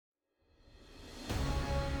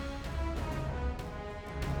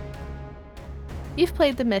You've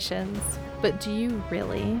played the missions, but do you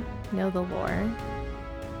really know the lore?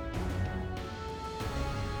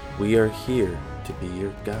 We are here to be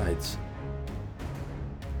your guides.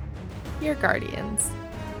 Your guardians.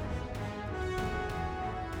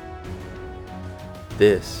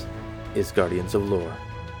 This is Guardians of Lore.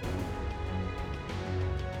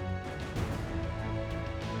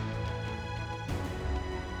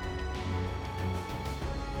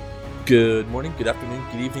 Good morning, good afternoon,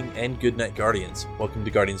 good evening, and good night, Guardians. Welcome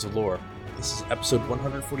to Guardians of Lore. This is episode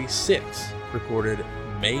 146, recorded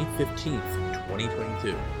May 15th,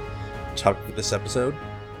 2022. The topic for this episode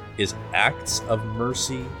is Acts of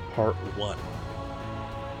Mercy Part 1.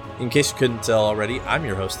 In case you couldn't tell already, I'm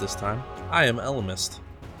your host this time. I am Elemist.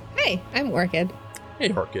 Hi, I'm Orchid.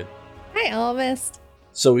 Hey, Orchid. Hi, Elemist.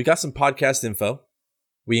 So we got some podcast info.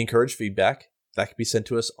 We encourage feedback. That can be sent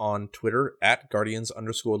to us on Twitter at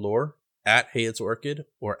Guardians_lore, at Hey It's Orchid,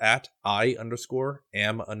 or at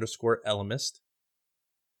I_am_Elemist.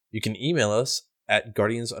 You can email us at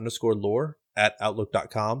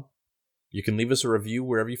Guardians_lore@outlook.com. You can leave us a review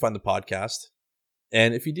wherever you find the podcast.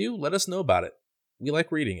 And if you do, let us know about it. We like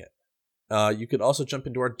reading it. You could also jump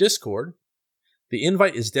into our Discord. The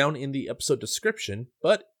invite is down in the episode description,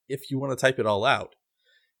 but if you want to type it all out,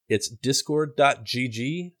 it's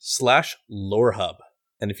discord.gg/lorehub.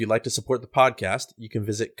 And if you'd like to support the podcast, you can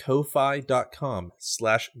visit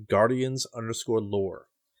ko-fi.com/guardians_lore.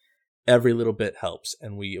 Every little bit helps,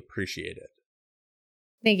 and we appreciate it.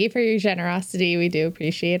 Thank you for your generosity. We do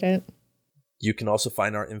appreciate it. You can also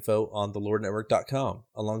find our info on thelorenetwork.com,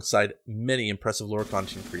 alongside many impressive lore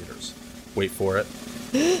content creators. Wait for it.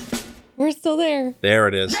 We're still there. There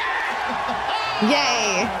it is. Yay!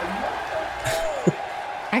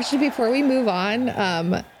 Actually, before we move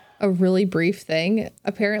on, a really brief thing.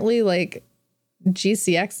 Apparently,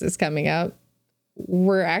 GCX is coming up.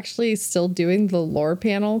 We're actually still doing the lore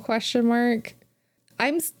panel ? I'm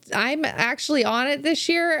actually on it this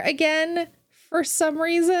year again for some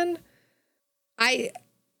reason. I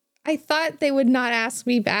thought they would not ask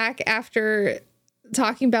me back after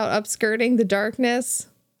talking about upskirting the darkness,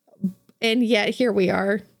 and yet here we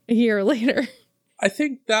are a year later. I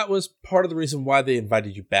think that was part of the reason why they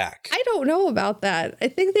invited you back. I don't know about that. I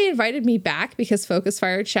think they invited me back because Focus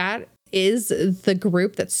Fire Chat is the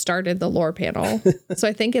group that started the lore panel. So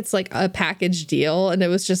I think it's like a package deal. And it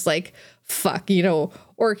was just like, fuck,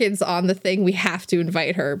 Orchid's on the thing. We have to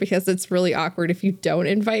invite her because it's really awkward if you don't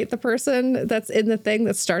invite the person that's in the thing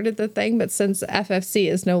that started the thing. But since FFC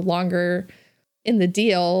is no longer in the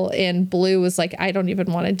deal and Blue was like, I don't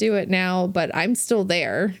even want to do it now, but I'm still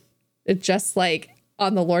there. It just like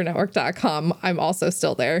on the lorenetwork.com, I'm also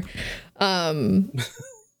still there. I'm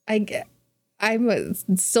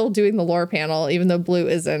still doing the lore panel, even though Blue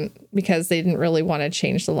isn't, because they didn't really want to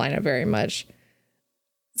change the lineup very much.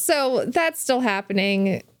 So that's still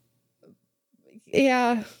happening.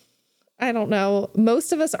 Yeah, I don't know.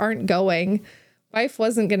 Most of us aren't going. Wife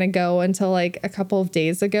wasn't going to go until like a couple of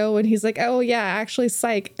days ago. And he's like, oh, yeah, actually,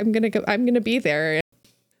 psych, I'm going to go. I'm going to be there.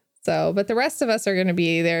 So, but the rest of us are going to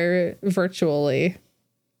be there virtually.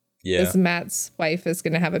 Yeah. Because Matt's wife is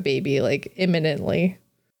going to have a baby like imminently.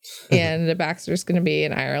 And Baxter's going to be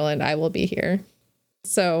in Ireland. I will be here.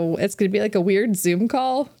 So it's going to be like a weird Zoom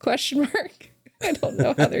call ? I don't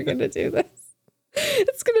know how they're going to do this.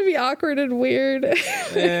 It's going to be awkward and weird.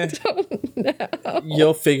 I don't know.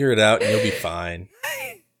 You'll figure it out and you'll be fine.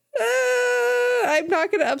 I'm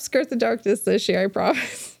not going to upskirt the darkness this year, I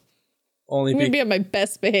promise. I'm going to be on my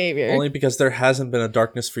best behavior. Only because there hasn't been a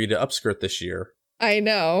darkness for you to upskirt this year. I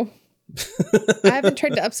know. I haven't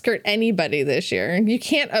tried to upskirt anybody this year. You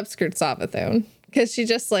can't upskirt Savathun because she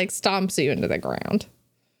just like stomps you into the ground.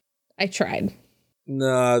 I tried.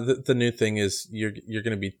 No, the new thing is you're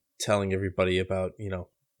going to be telling everybody about,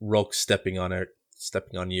 Rolk stepping on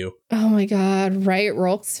you. Oh my God. Right.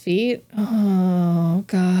 Rolk's feet. Oh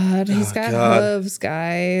God. He's got hooves,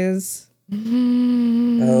 guys.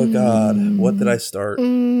 Oh God, what did I start?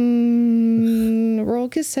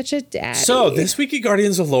 Rolk is such a daddy. So this week at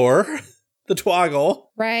Guardians of Lore, the Twoggle.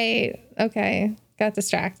 Right. Okay. Got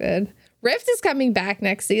distracted. Rift is coming back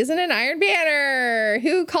next season in Iron Banner.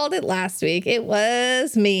 Who called it last week? It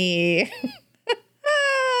was me.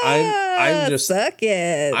 I'm just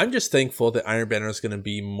thankful that Iron Banner is going to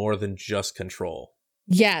be more than just Control.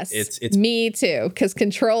 Yes, it's me too, because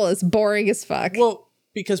Control is boring as fuck. Well,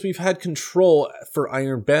 because we've had Control for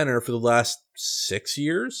Iron Banner for the last 6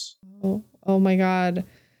 years. Oh my God.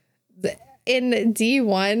 In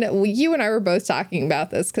D1, you and I were both talking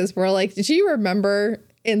about this because we're like, did you remember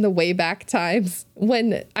in the way back times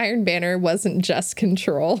when Iron Banner wasn't just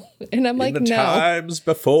control. And I'm like, in the no. times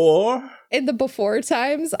before. In the before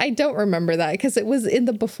times, I don't remember that because it was in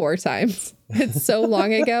the before times. It's so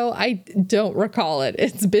long ago, I don't recall it.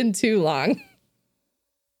 It's been too long.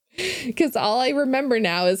 Because all I remember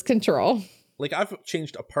now is control. Like, I've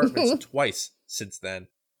changed apartments twice since then.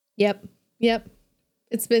 Yep.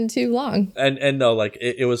 It's been too long. And no, like,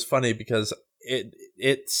 it was funny because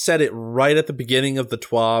it said it right at the beginning of the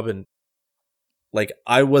TWAB, and like,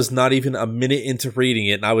 I was not even a minute into reading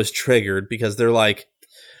it, and I was triggered because they're like,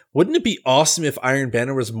 wouldn't it be awesome if Iron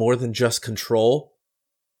Banner was more than just control?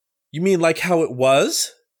 You mean like how it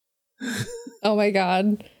was? Oh my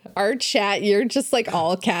god. Our chat, you're just like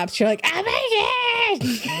all caps. You're like, oh my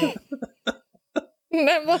god! And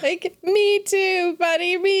I'm like, me too,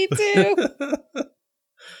 buddy, me too.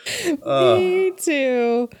 Me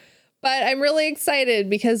too. But I'm really excited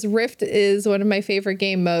because Rift is one of my favorite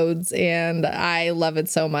game modes and I love it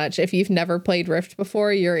so much. If you've never played Rift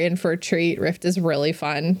before, you're in for a treat. Rift is really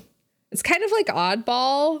fun. It's kind of like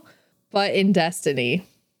Oddball, but in Destiny.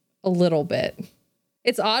 A little bit.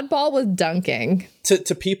 It's Oddball with dunking.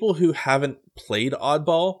 To people who haven't played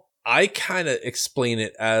Oddball, I kind of explain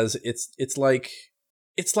it as it's like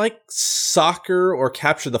soccer or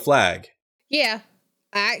capture the flag. Yeah.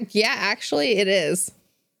 Actually it is.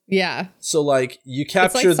 Yeah. So like you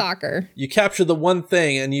capture it's like soccer. You capture the one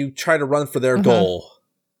thing and you try to run for their goal.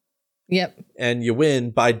 Yep. And you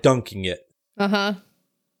win by dunking it. Uh-huh.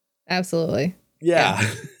 Absolutely. Yeah.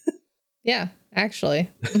 Yeah,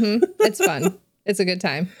 actually. It's fun. It's a good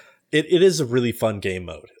time. It is a really fun game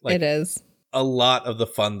mode. Like, it is. A lot of the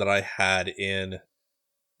fun that I had in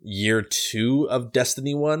year 2 of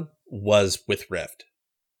Destiny 1 was with Rift.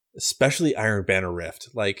 Especially Iron Banner Rift.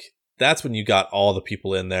 Like, that's when you got all the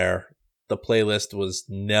people in there. The playlist was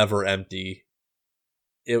never empty.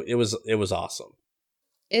 It was awesome.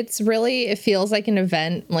 It feels like an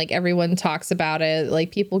event. Like, everyone talks about it.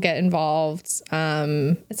 Like, people get involved.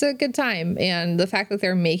 It's a good time. And the fact that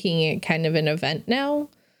they're making it kind of an event now,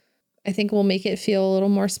 I think will make it feel a little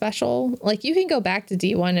more special. Like, you can go back to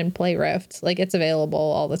D1 and play Rift. Like, it's available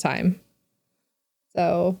all the time.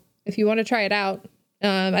 So if you want to try it out,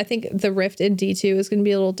 I think the Rift in D2 is going to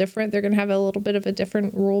be a little different. They're going to have a little bit of a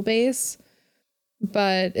different rule base,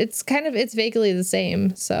 but it's vaguely the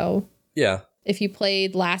same. So yeah. If you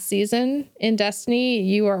played last season in Destiny,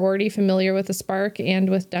 you are already familiar with the Spark and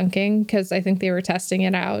with dunking because I think they were testing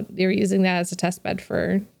it out. They were using that as a test bed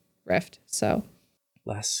for Rift. So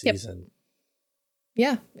last season.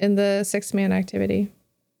 Yeah, in the 6-man activity.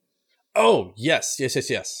 Oh, yes.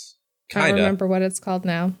 Kinda. I don't remember what it's called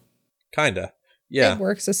now. Kinda. Yeah. It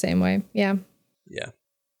works the same way. Yeah. Yeah.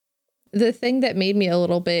 The thing that made me a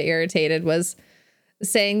little bit irritated was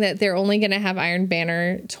saying that they're only going to have Iron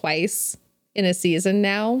Banner twice in a season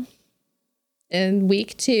now, in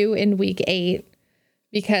week 2 and week 8,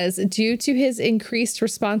 because due to his increased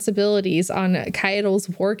responsibilities on Caiatl's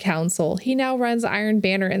War Council, he now runs Iron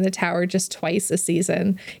Banner in the tower just twice a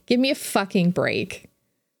season. Give me a fucking break.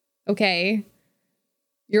 Okay?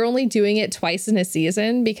 You're only doing it twice in a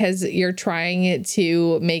season because you're trying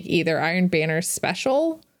to make either Iron Banner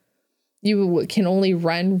special. You can only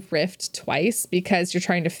run Rift twice because you're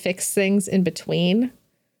trying to fix things in between.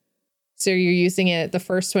 So you're using it, the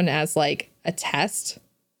first one, as like a test,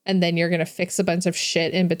 and then you're going to fix a bunch of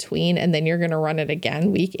shit in between, and then you're going to run it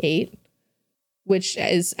again week 8, which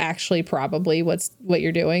is actually probably what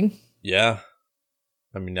you're doing. Yeah.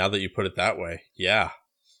 I mean, now that you put it that way, yeah.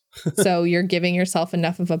 So you're giving yourself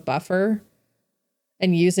enough of a buffer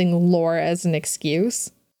and using lore as an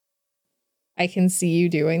excuse. I can see you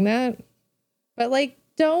doing that. But like,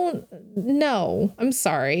 no, I'm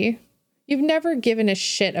sorry. You've never given a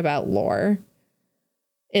shit about lore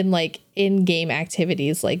in like in-game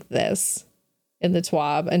activities like this in the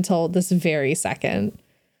TWAB until this very second.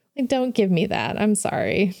 Like, don't give me that. I'm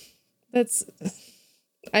sorry.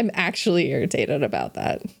 I'm actually irritated about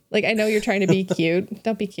that. Like, I know you're trying to be cute.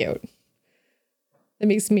 Don't be cute. It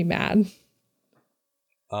makes me mad.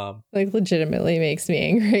 Like, legitimately makes me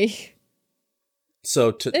angry.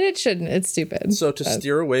 And it shouldn't. It's stupid. So to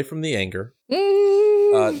steer away from the anger,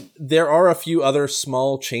 there are a few other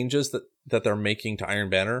small changes that they're making to Iron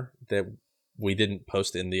Banner that we didn't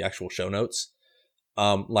post in the actual show notes.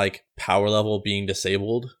 Like power level being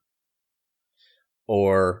disabled,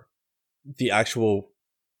 or the actual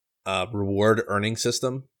reward earning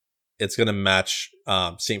system. It's going to match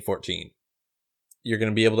Saint 14. You're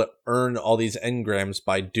going to be able to earn all these engrams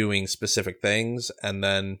by doing specific things and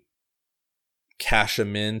then cash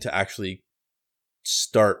them in to actually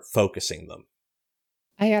start focusing them.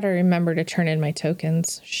 I gotta remember to turn in my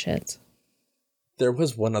tokens. Shit. There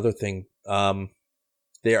was one other thing.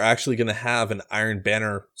 They are actually going to have an Iron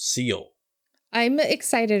Banner seal. I'm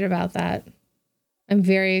excited about that. I'm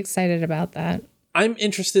very excited about that. I'm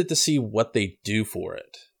interested to see what they do for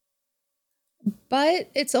it.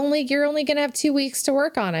 But you're only gonna have 2 weeks to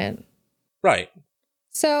work on it. Right.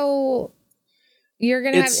 So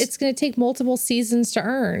it's gonna take multiple seasons to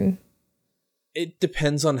earn. It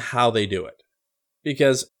depends on how they do it.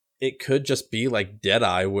 Because it could just be like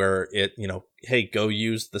Deadeye where it, hey, go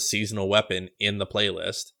use the seasonal weapon in the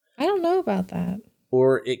playlist. I don't know about that.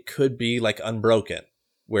 Or it could be like Unbroken,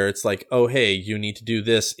 where it's like, oh, hey, you need to do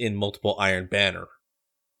this in multiple Iron Banner.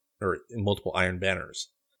 Or in multiple Iron Banners.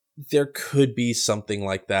 There could be something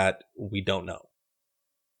like that. We don't know.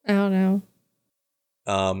 I don't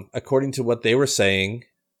know. According to what they were saying,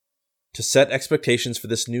 to set expectations for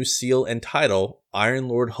this new seal and title, Iron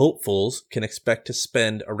Lord hopefuls can expect to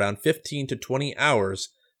spend around 15 to 20 hours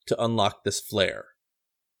to unlock this flare.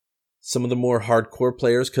 Some of the more hardcore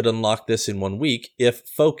players could unlock this in 1 week if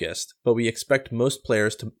focused, but we expect most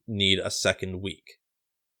players to need a second week.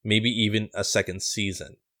 Maybe even a second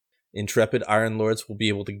season. Intrepid Iron Lords will be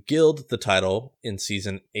able to gild the title in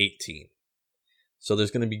Season 18. So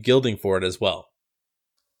there's going to be gilding for it as well.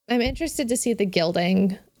 I'm interested to see the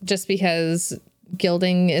gilding, just because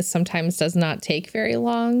gilding sometimes does not take very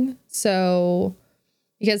long. So,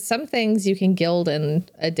 because some things you can gild in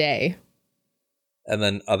a day. And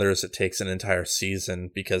then others it takes an entire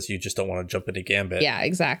season because you just don't want to jump into Gambit. Yeah,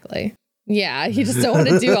 exactly. Yeah, you just don't want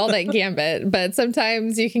to do all that Gambit. But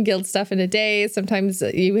sometimes you can gild stuff in a day. Sometimes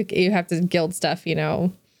you have to gild stuff,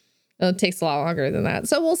 it takes a lot longer than that.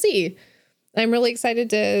 So we'll see. I'm really excited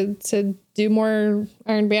to do more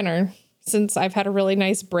Iron Banner since I've had a really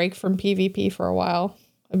nice break from PvP for a while.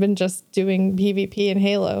 I've been just doing PvP and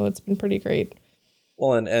Halo. It's been pretty great.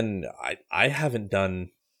 Well, and I haven't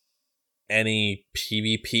done any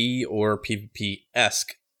PvP or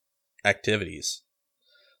PvP-esque activities.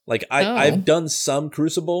 Like, I've done some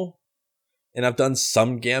Crucible, and I've done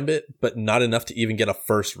some Gambit, but not enough to even get a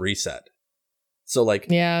first reset. So, like,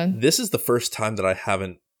 yeah, this is the first time that I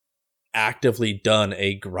haven't actively done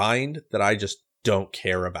a grind that I just don't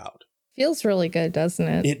care about. Feels really good, doesn't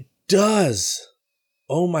it? It does.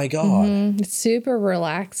 Oh my God. Mm-hmm. It's super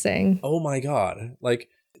relaxing. Oh my God. Like,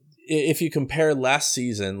 if you compare last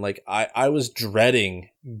season, like I was dreading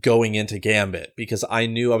going into Gambit because I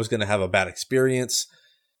knew I was going to have a bad experience.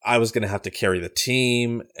 I was going to have to carry the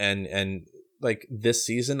team. And like this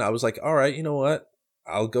season, I was like, all right, you know what?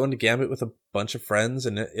 I'll go into Gambit with a bunch of friends.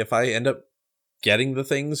 And if I end up getting the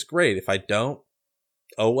things, great. If I don't,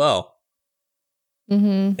 oh well.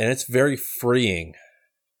 Mm-hmm. And it's very freeing.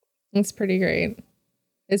 It's pretty great.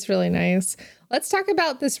 It's really nice. Let's talk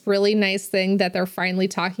about this really nice thing that they're finally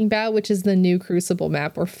talking about, which is the new Crucible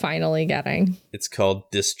map we're finally getting. It's called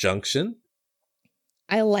Disjunction.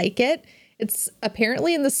 I like it. It's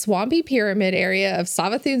apparently in the swampy pyramid area of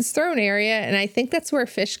Savathun's throne area, and I think that's where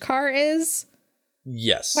Fishcar is.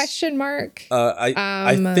 Yes. Question mark.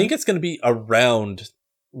 I think it's going to be around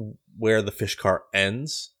where the Fishcar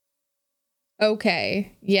ends.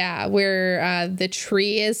 Okay. Yeah, where the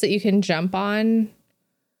tree is that you can jump on.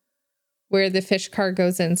 Where the Fishcar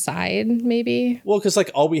goes inside, maybe? Well, because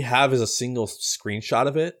like all we have is a single screenshot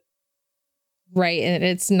of it. Right, and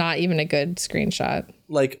it's not even a good screenshot.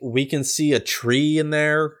 Like we can see a tree in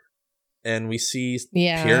there, and we see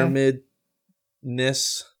pyramidness,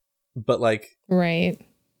 but like right,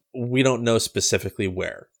 we don't know specifically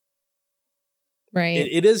where. Right.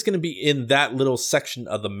 It is going to be in that little section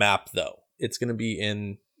of the map, though. It's going to be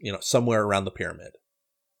in somewhere around the pyramid.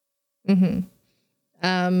 Mm-hmm.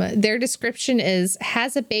 Their description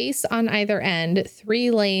has a base on either end, 3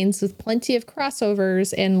 lanes with plenty of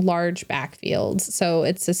crossovers and large backfields. So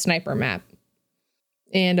it's a sniper map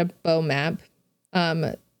and a bow map.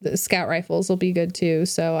 The scout rifles will be good too.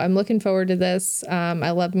 So I'm looking forward to this. I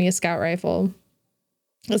love me a scout rifle,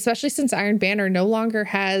 especially since Iron Banner no longer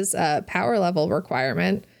has a power level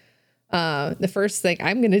requirement. The first thing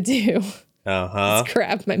I'm going to do is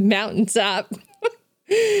grab my mountaintop.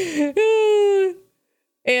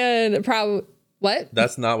 And probably what?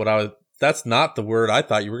 That's not the word I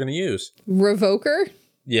thought you were going to use. Revoker?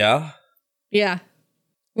 Yeah. Yeah.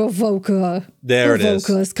 Revoker. There it is.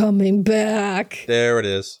 Revoker's coming back. There it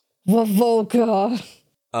is. Revoker.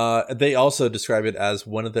 They also describe it as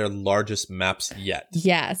one of their largest maps yet.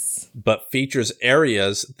 Yes. But features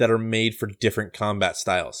areas that are made for different combat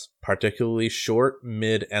styles, particularly short,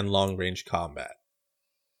 mid, and long range combat.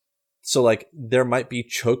 So like there might be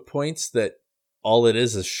choke points that all it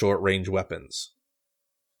is short range weapons.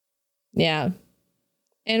 Yeah.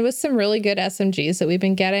 And with some really good SMGs that we've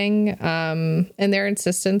been getting, and their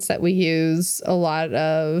insistence that we use a lot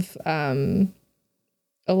of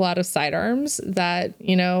sidearms, that,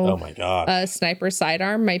 you know, Oh my God. a sniper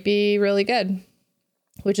sidearm might be really good,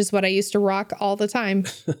 which is what I used to rock all the time.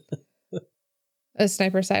 A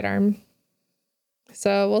sniper sidearm.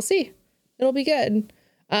 So we'll see. It'll be good.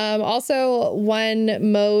 Also,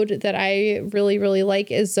 one mode that I really, really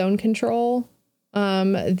like is zone control.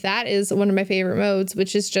 That is one of my favorite modes,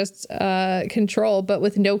 which is just control, but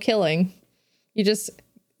with no killing. You just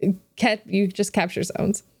capture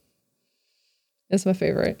zones. That's my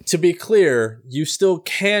favorite. To be clear, you still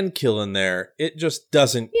can kill in there. It just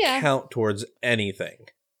doesn't Yeah. count towards anything.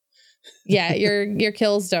 Yeah, your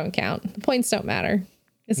kills don't count. The points don't matter.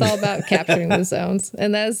 It's all about capturing the zones.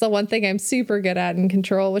 And that is the one thing I'm super good at in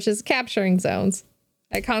control, which is capturing zones.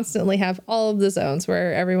 I constantly have all of the zones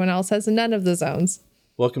where everyone else has none of the zones.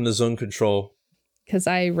 Welcome to Zone Control, Because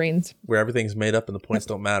I reign. where everything's made up and the points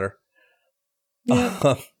don't matter.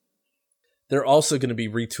 Yeah. They're also going to be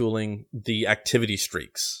retooling the activity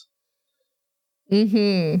streaks.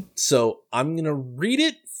 Mm-hmm. So I'm going to read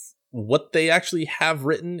it, what they actually have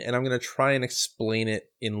written, and I'm going to try and explain it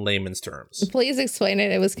in layman's terms. Please explain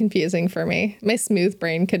it. It was confusing for me. My smooth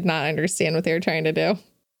brain could not understand what they were trying to do.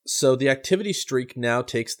 So the activity streak now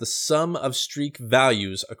takes the sum of streak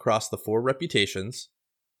values across the 4 reputations,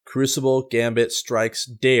 Crucible, Gambit, Strikes,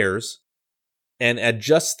 Dares, and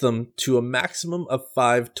adjusts them to a maximum of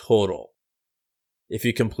 5 total. If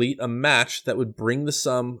you complete a match that would bring the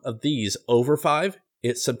sum of these over 5,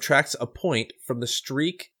 it subtracts a point from the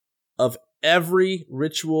streak of every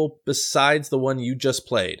ritual besides the one you just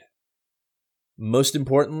played. Most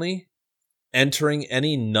importantly, entering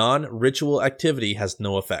any non-ritual activity has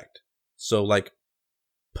no effect. So, like,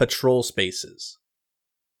 patrol spaces.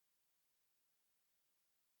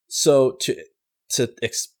 So, to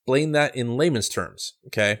explain that in layman's terms,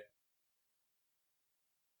 okay?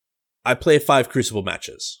 I play 5 Crucible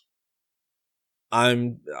matches.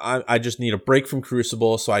 I just need a break from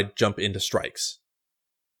Crucible, so I jump into Strikes.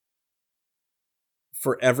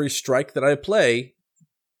 For every strike that I play,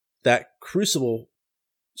 that Crucible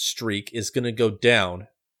streak is going to go down.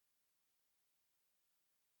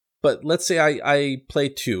 But let's say I play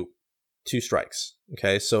two strikes.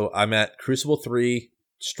 Okay, so I'm at Crucible 3,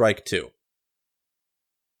 Strike 2.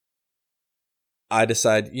 I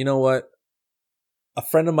decide, you know what? A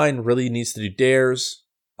friend of mine really needs to do dares.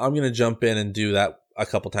 I'm going to jump in and do that a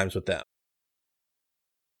couple times with them.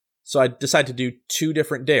 So I decide to do 2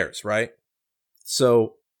 different dares, right?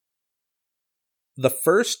 So the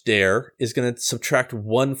first dare is going to subtract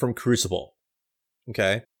 1 from Crucible.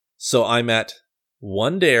 Okay? So I'm at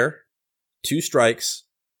 1 dare, 2 strikes,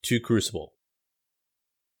 2 Crucible.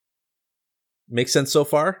 Make sense so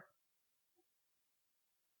far?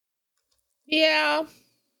 Yeah.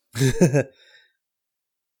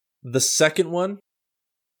 The second one,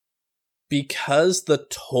 because the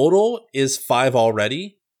total is 5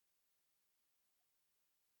 already,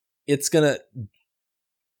 it's going to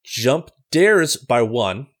jump dares by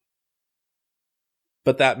 1,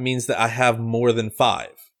 but that means that I have more than 5.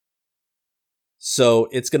 So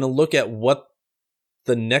it's going to look at what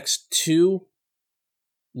the next 2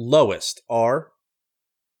 lowest are,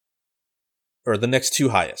 or the next 2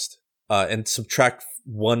 highest, and subtract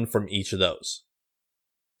 1 from each of those.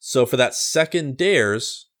 So for that second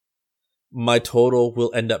dares, my total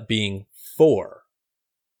will end up being 4,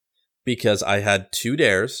 because I had 2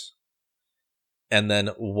 dares, and then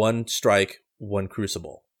 1 strike, 1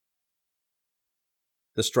 crucible.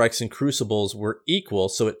 The strikes and crucibles were equal,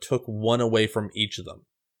 so it took 1 away from each of them.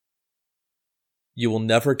 You will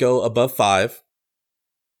never go above 5.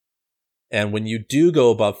 And when you do go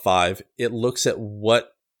above 5, it looks at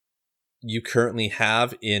what you currently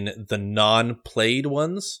have in the non-played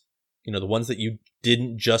ones, you know, the ones that you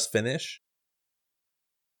didn't just finish,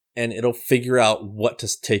 and it'll figure out what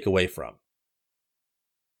to take away from.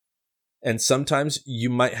 And sometimes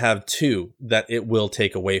you might have 2 that it will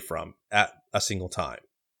take away from at a single time.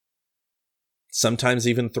 Sometimes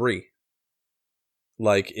even 3.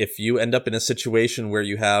 Like, if you end up in a situation where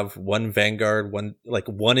you have 1 Vanguard,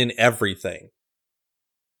 1 in everything,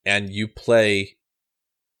 and you play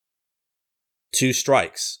 2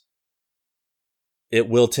 strikes, it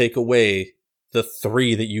will take away the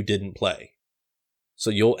 3 that you didn't play. So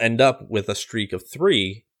you'll end up with a streak of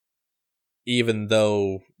 3, even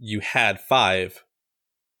though you had 5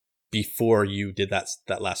 before you did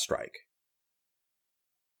that last strike.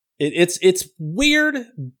 It's weird,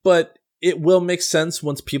 but it will make sense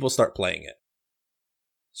once people start playing it.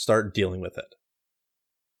 Start dealing with it.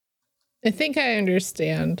 I think I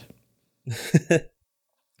understand.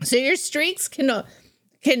 So your streaks can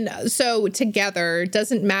so together,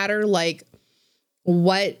 doesn't matter like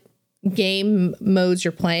what game modes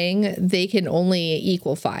you're playing, they can only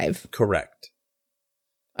equal 5. Correct.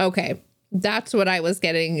 Okay. That's what I was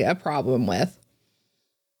getting a problem with.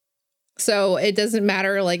 So it doesn't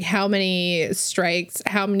matter like how many strikes,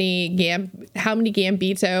 how many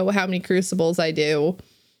Gambito, how many crucibles I do.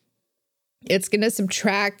 It's going to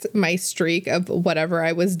subtract my streak of whatever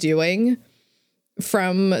I was doing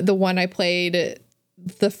from the one I played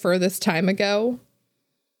the furthest time ago.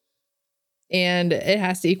 And it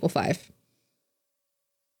has to equal 5.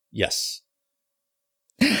 Yes.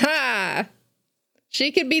 Ha!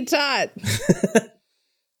 She can be taught.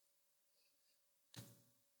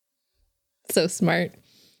 So smart.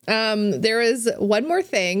 There is one more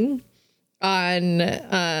thing on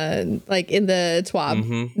like in the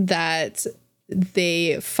TWAB that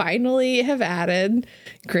they finally have added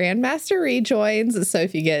Grandmaster rejoins. So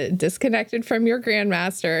if you get disconnected from your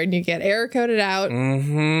Grandmaster and you get error coded out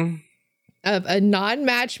of a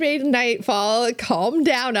non-match made Nightfall, calm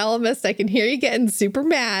down, Ellimist. I can hear you getting super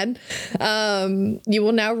mad. You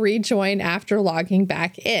will now rejoin after logging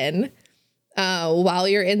back in. While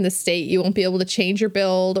you're in the state, you won't be able to change your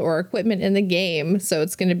build or equipment in the game. So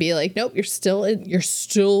it's going to be like, nope, you're still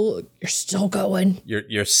going.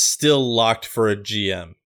 You're still locked for a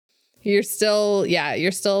GM. Your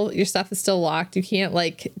stuff is still locked. You can't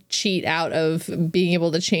like cheat out of being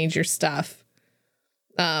able to change your stuff.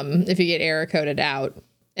 If you get error coded out,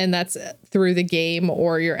 and that's through the game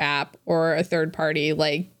or your app or a third party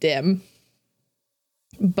like DIM.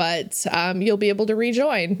 But you'll be able to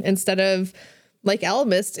rejoin instead of like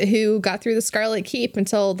Ellimist, who got through the Scarlet Keep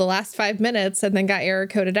until the last 5 minutes and then got error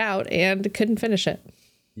coded out and couldn't finish it.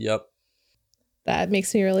 Yep. That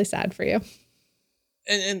makes me really sad for you.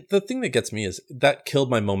 And the thing that gets me is that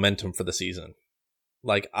killed my momentum for the season.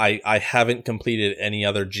 Like I haven't completed any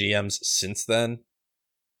other GMs since then.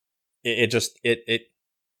 It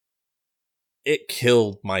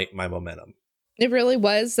killed my momentum. It really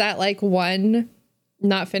was that like one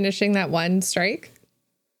not finishing that one strike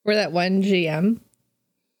or that one GM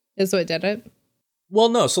is what did it. Well,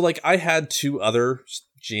 no. So like I had 2 other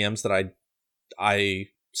GMs that I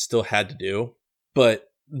still had to do, but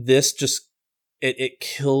this just, it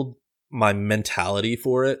killed my mentality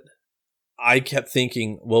for it. I kept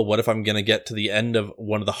thinking, well, what if I'm going to get to the end of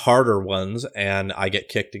one of the harder ones and I get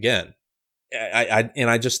kicked again? I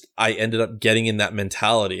ended up getting in that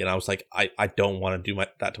mentality, and I was like, I don't want to do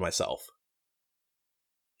that to myself.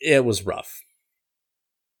 It was rough.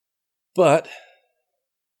 But,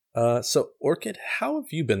 so Orchid, how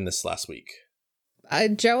have you been this last week?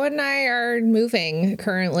 Joe and I are moving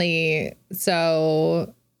currently,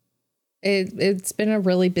 so it's been a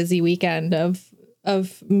really busy weekend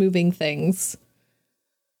of moving things.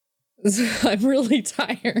 So I'm really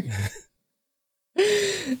tired.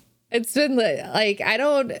 It's been like, I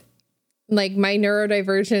don't like my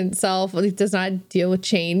neurodivergent self does not deal with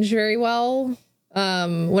change very well.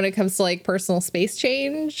 When it comes to like personal space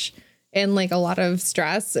change and like a lot of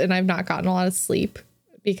stress, and I've not gotten a lot of sleep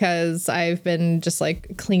because I've been just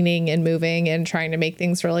like cleaning and moving and trying to make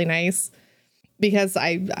things really nice because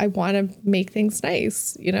I want to make things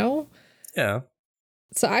nice, you know? Yeah.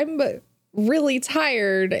 So I'm really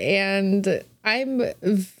tired, and I'm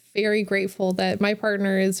very grateful that my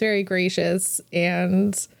partner is very gracious,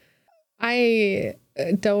 and I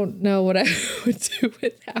don't know what I would do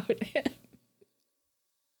without him.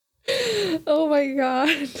 Oh my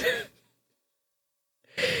God.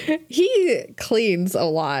 He cleans a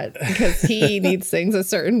lot because he needs things a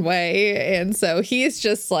certain way. And so he's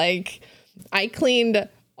just like, I cleaned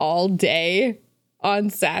all day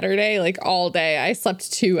on Saturday, like all day. I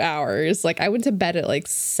slept 2 hours. Like I went to bed at like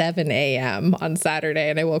 7 a.m. on Saturday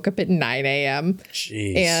and I woke up at 9 a.m.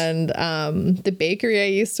 Jeez. And the bakery I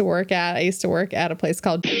used to work at a place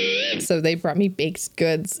called so they brought me baked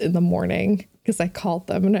goods in the morning because I called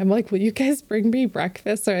them and I'm like, will you guys bring me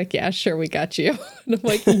breakfast? They're like, yeah, sure, we got you. And I'm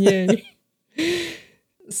like, yay.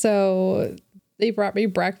 So they brought me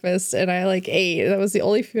breakfast and I like ate. That was the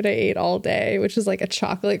only food I ate all day, which is like a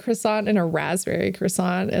chocolate croissant and a raspberry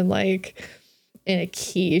croissant and like in a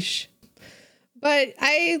quiche. But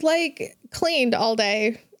I like cleaned all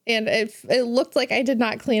day and it looked like I did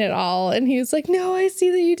not clean at all. And he was like, no, I see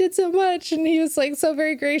that you did so much. And he was like so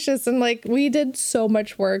very gracious. And like we did so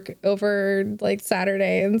much work over like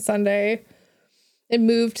Saturday and Sunday and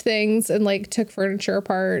moved things and like took furniture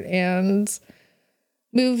apart and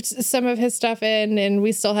moved some of his stuff in, and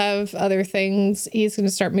we still have other things. He's going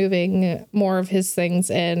to start moving more of his things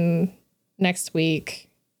in next week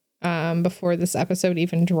before this episode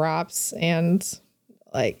even drops. And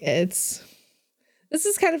Like this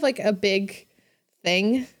is kind of like a big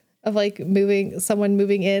thing of like someone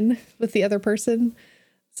moving in with the other person.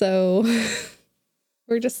 So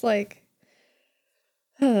we're just like,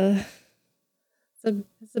 it's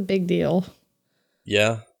a big deal.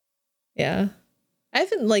 Yeah. Yeah. I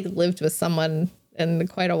haven't like lived with someone in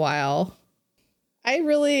quite a while. I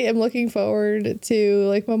really am looking forward to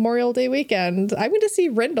like Memorial Day weekend. I'm going to see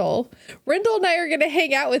Rindle. Rindle and I are going to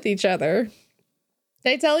hang out with each other.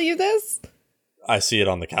 Did I tell you this? I see it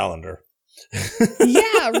on the calendar.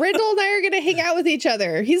 Yeah, Rindle and I are going to hang out with each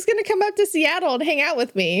other. He's going to come up to Seattle and hang out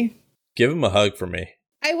with me. Give him a hug for me.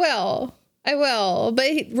 I will. But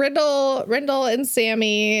Rindle and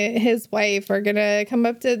Sammy, his wife, are going to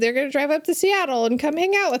they're going to drive up to Seattle and come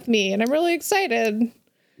hang out with me. And I'm really excited.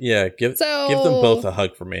 Yeah, give them both a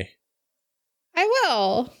hug for me. I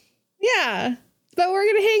will. Yeah. But we're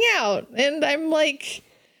going to hang out. And I'm like,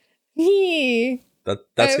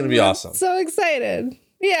 that's going to be awesome. So excited.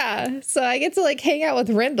 Yeah. So I get to like hang out with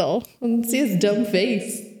Rindle and see his dumb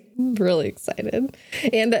face. I'm really excited.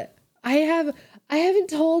 And I haven't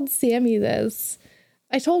told Sammy this.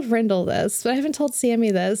 I told Rindle this, but I haven't told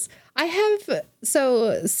Sammy this.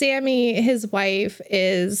 So Sammy, his wife,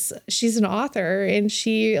 she's an author and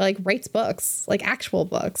she like writes books, like actual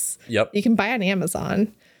books. Yep. You can buy on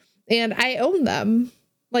Amazon. And I own them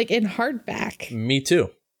like in hardback. Me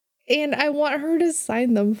too. And I want her to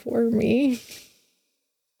sign them for me.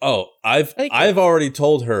 Oh, I've already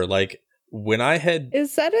told her, like, when I had...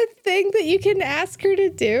 Is that a thing that you can ask her to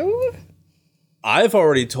do? I've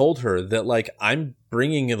already told her that, like, I'm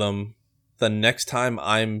bringing them the next time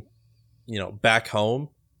I'm, back home.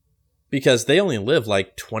 Because they only live,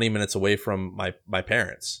 like, 20 minutes away from my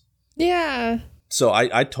parents. Yeah. So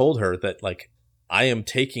I told her that, like, I am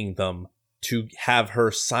taking them to have her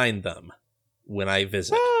sign them when I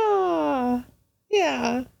visit. Oh,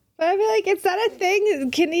 yeah. But I feel like, is that a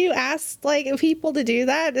thing? Can you ask like people to do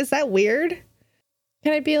that? Is that weird?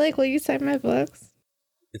 Can I be like, will you sign my books?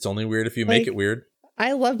 It's only weird if you make it weird.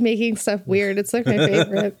 I love making stuff weird. It's like my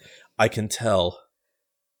favorite. I can tell.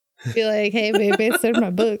 Be like, hey, baby, sign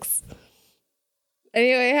my books.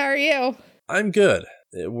 Anyway, how are you? I'm good.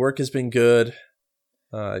 Work has been good.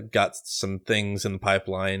 Got some things in the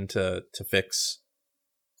pipeline to fix.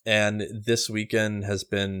 And this weekend has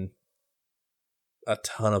been a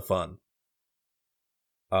ton of fun.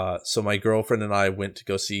 So my girlfriend and I went to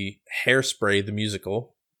go see Hairspray the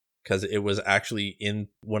musical because it was actually in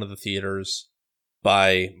one of the theaters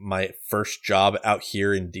by my first job out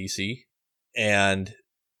here in DC. And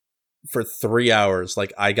for 3 hours,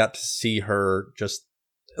 like I got to see her just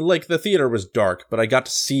like the theater was dark, but I got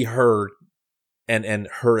to see her and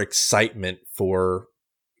her excitement for,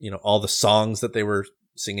 all the songs that they were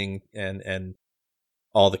singing and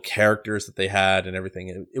all the characters that they had and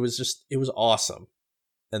everything. It was awesome.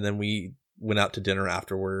 And then we went out to dinner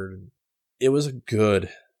afterward. It was a good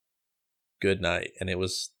night. And it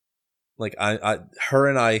was like, her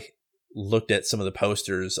and I looked at some of the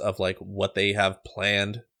posters of like what they have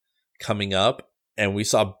planned coming up. And we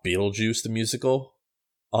saw Beetlejuice, the musical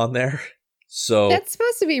on there. So that's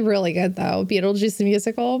supposed to be really good though. Beetlejuice, the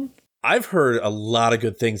musical. I've heard a lot of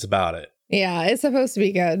good things about it. Yeah, it's supposed to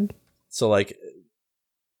be good. So like,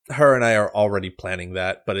 her and I are already planning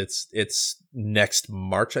that, but it's next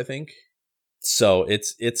March, I think. So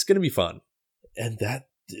it's going to be fun. And that,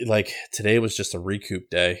 like, today was just a recoup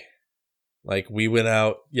day. Like, we went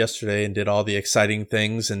out yesterday and did all the exciting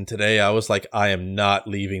things, and today I was like, I am not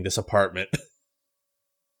leaving this apartment.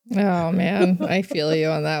 Oh man, I feel you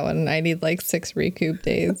on that one. I need like 6 recoup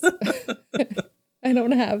days. I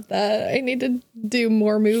don't have that. I need to do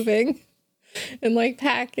more moving. And like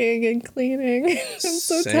packing and cleaning. I'm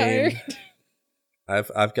so tired.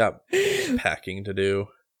 I've got packing to do.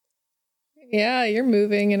 Yeah, you're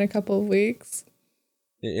moving in a couple of weeks.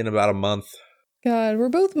 In about a month. God, we're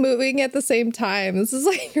both moving at the same time. This is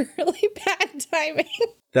like really bad timing.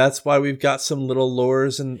 That's why we've got some little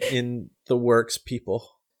lures in the works, people.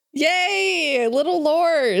 Yay! Little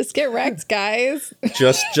lures. Get wrecked, guys.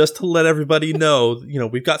 just to let everybody know,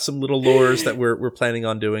 we've got some little lures that we're planning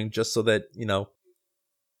on doing just so that,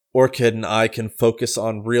 Orchid and I can focus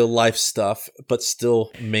on real life stuff, but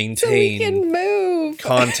still maintain so we can move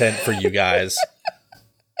content for you guys.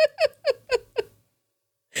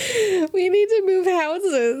 We need to move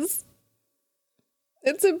houses.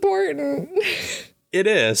 It's important. It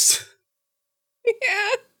is.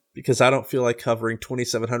 Yeah. Because I don't feel like covering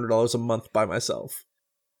 $2,700 a month by myself.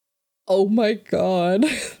 Oh my God.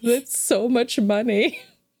 That's so much money.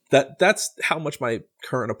 That's how much my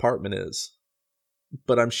current apartment is.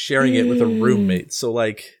 But I'm sharing it with a roommate. So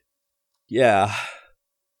like, yeah.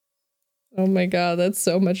 Oh my god, that's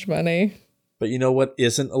so much money. But you know what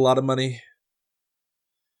isn't a lot of money?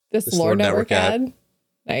 This Lore Network ad.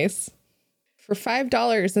 Nice. For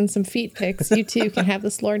 $5 and some feet pics, you too can have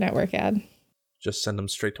this Lore Network ad. Just send them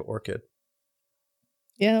straight to Orchid.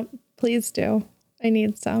 Yeah, please do. I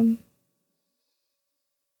need some.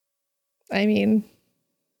 I mean,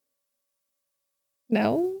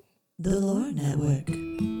 no? The Lore Network.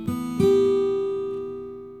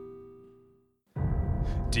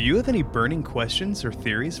 Do you have any burning questions or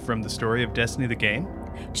theories from the story of Destiny the game?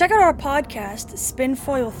 Check out our podcast,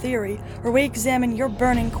 Spinfoil Theory, where we examine your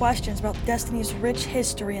burning questions about Destiny's rich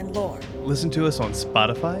history and lore. Listen to us on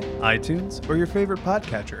Spotify, iTunes, or your favorite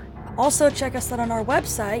podcatcher. Also, check us out on our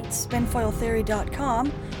website,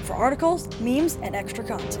 spinfoiltheory.com, for articles, memes, and extra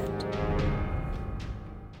content.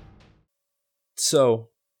 So,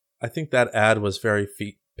 I think that ad was very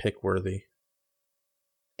feet pick worthy.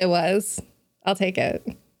 It was. I'll take it.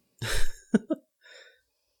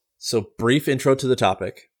 So, brief intro to the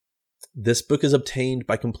topic. This book is obtained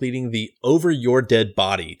by completing the Over Your Dead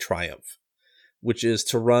Body triumph, which is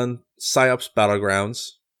to run Psyops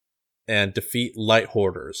Battlegrounds and defeat Light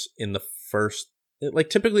Hoarders in the first...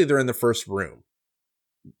 typically they're in the first room.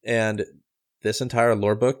 And this entire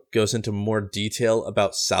lore book goes into more detail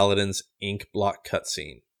about Saladin's ink block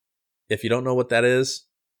cutscene. If you don't know what that is,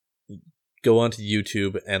 go onto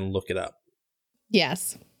YouTube and look it up.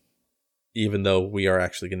 Yes. Even though we are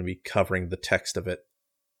actually going to be covering the text of it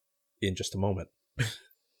in just a moment.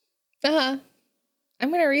 I'm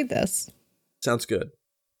going to read this. Sounds good.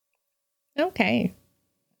 Okay.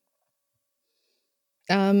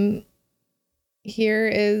 Here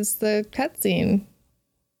is the cutscene.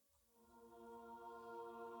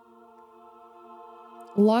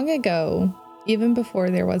 Long ago, even before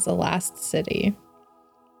there was a last city,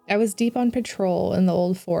 I was deep on patrol in the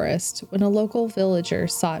old forest when a local villager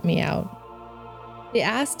sought me out. They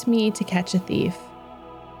asked me to catch a thief.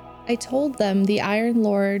 I told them the Iron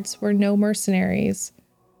Lords were no mercenaries,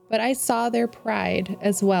 but I saw their pride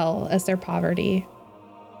as well as their poverty.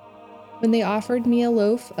 When they offered me a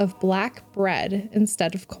loaf of black bread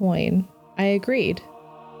instead of coin, I agreed.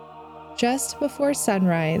 Just before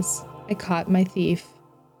sunrise, I caught my thief,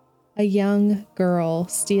 a young girl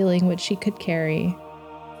stealing what she could carry,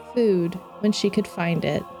 food when she could find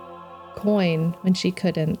it, coin when she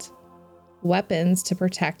couldn't, weapons to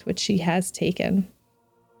protect what she has taken.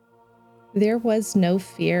 There was no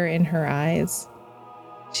fear in her eyes.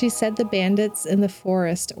 She said the bandits in the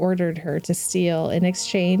forest ordered her to steal in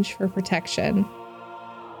exchange for protection.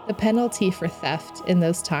 The penalty for theft in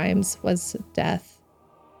those times was death.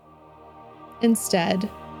 Instead,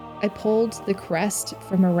 I pulled the crest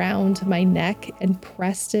from around my neck and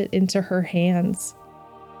pressed it into her hands.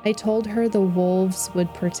 I told her the wolves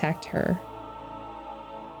would protect her.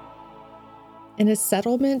 In a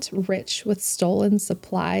settlement rich with stolen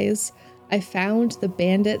supplies, I found the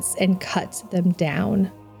bandits and cut them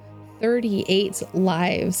down. 38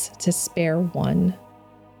 lives to spare one.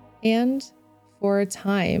 And for a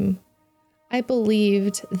time, I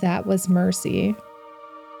believed that was mercy.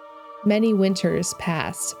 Many winters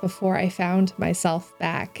passed before I found myself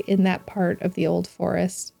back in that part of the old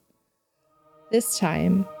forest. This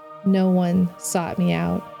time, no one sought me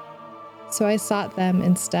out, so I sought them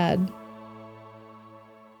instead.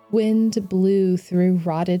 Wind blew through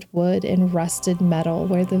rotted wood and rusted metal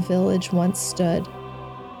where the village once stood,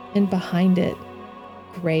 and behind it,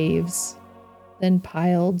 graves, then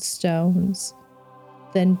piled stones,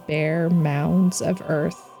 then bare mounds of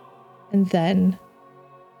earth, and then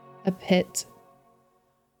a pit.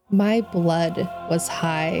 My blood was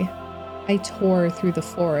high. I tore through the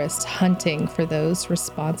forest hunting for those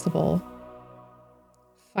responsible.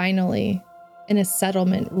 Finally, in a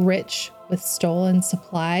settlement rich with stolen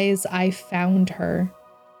supplies, I found her,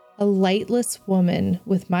 a lightless woman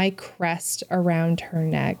with my crest around her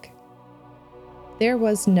neck. There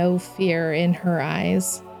was no fear in her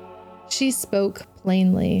eyes. She spoke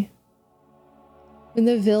plainly. When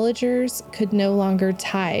the villagers could no longer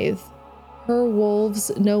tithe, her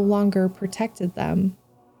wolves no longer protected them.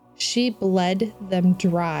 She bled them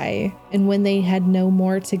dry, and when they had no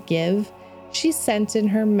more to give, she sent in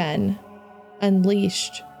her men,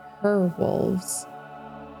 unleashed her wolves.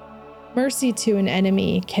 Mercy to an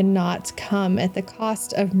enemy cannot come at the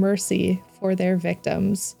cost of mercy for their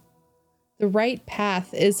victims. The right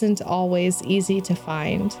path isn't always easy to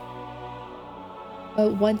find.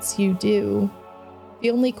 But once you do,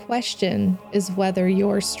 the only question is whether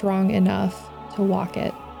you're strong enough to walk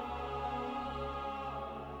it.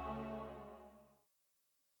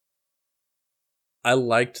 I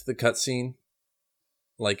liked the cutscene.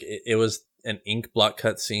 Like, it was an ink blot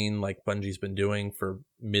cutscene like Bungie's been doing for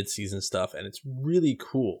mid-season stuff, and it's really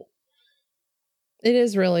cool. It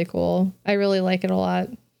is really cool. I really like it a lot.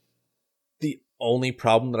 The only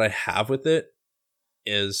problem that I have with it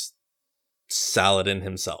is Saladin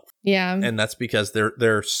himself. Yeah. And that's because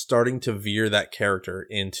they're starting to veer that character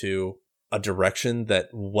into a direction that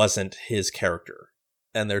wasn't his character.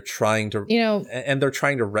 And they're trying to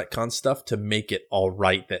retcon stuff to make it all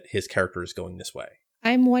right that his character is going this way.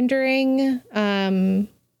 I'm wondering,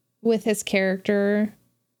 with his character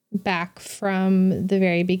back from the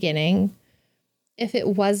very beginning, if he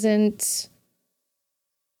wasn't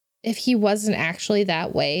actually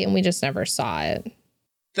that way and we just never saw it.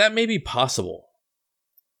 That may be possible.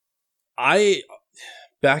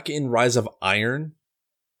 Back in Rise of Iron,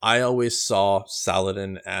 I always saw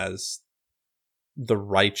Saladin as the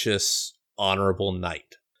righteous, honorable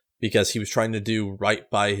knight, because he was trying to do right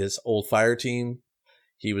by his old fire team.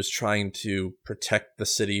 He was trying to protect the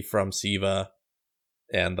city from Siva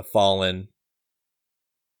and the Fallen.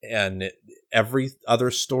 And every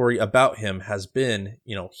other story about him has been,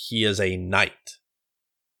 he is a knight,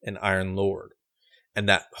 an Iron Lord. And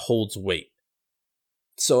that holds weight.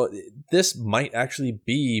 So this might actually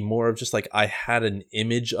be more of just like, I had an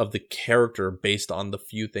image of the character based on the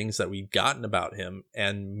few things that we'd gotten about him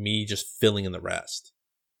and me just filling in the rest.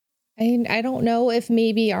 I don't know if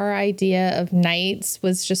maybe our idea of knights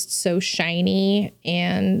was just so shiny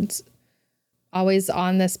and always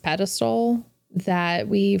on this pedestal that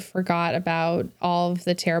we forgot about all of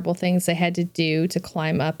the terrible things they had to do to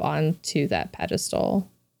climb up onto that pedestal.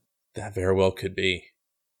 That very well could be.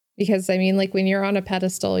 Because, like when you're on a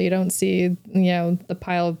pedestal, you don't see, the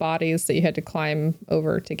pile of bodies that you had to climb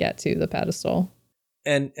over to get to the pedestal.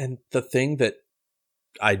 And the thing that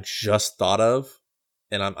I just thought of,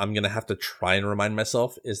 and I'm going to have to try and remind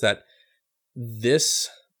myself, is that this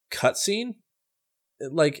cutscene,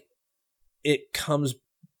 it comes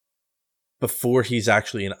before he's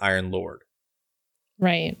actually an Iron Lord.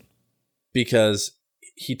 Right. Because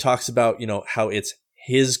he talks about, how it's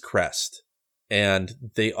his crest. And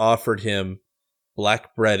they offered him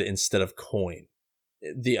black bread instead of coin.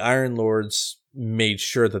 The Iron Lords made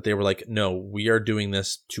sure that they were like, no, we are doing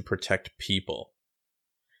this to protect people.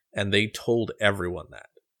 And they told everyone that.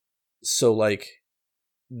 So,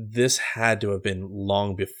 this had to have been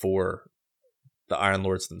long before the Iron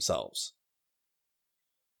Lords themselves.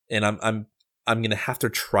 And I'm going to have to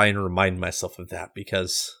try and remind myself of that,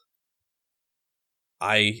 because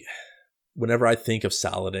whenever I think of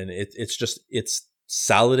Saladin, it's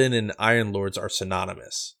Saladin and Iron Lords are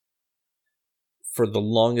synonymous. For the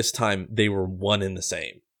longest time, they were one and the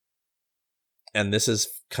same. And this is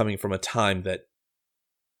coming from a time that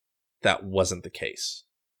wasn't the case.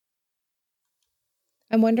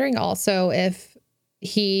 I'm wondering also if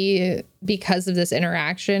because of this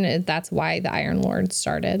interaction, that's why the Iron Lords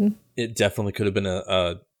started. It definitely could have been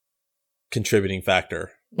a contributing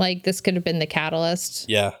factor. This could have been the catalyst.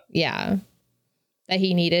 Yeah. Yeah. That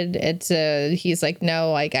he needed. He's like,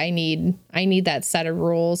 no, I need that set of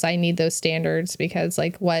rules. I need those standards, because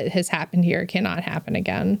what has happened here cannot happen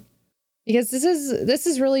again. Because this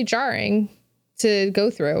is really jarring to go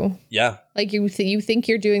through. Yeah. You think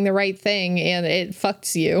you're doing the right thing and it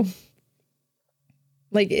fucks you.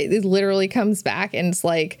 It literally comes back and it's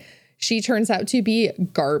she turns out to be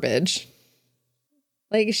garbage.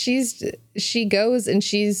 She goes and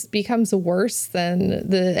becomes worse than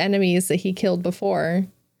the enemies that he killed before.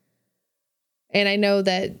 And I know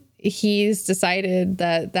that he's decided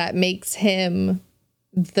that makes him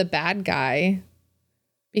the bad guy,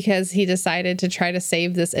 because he decided to try to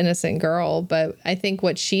save this innocent girl. But I think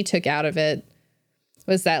what she took out of it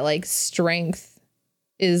was that strength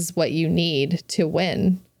is what you need to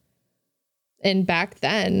win. And back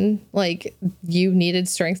then, you needed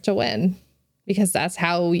strength to win, because that's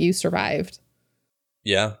how you survived.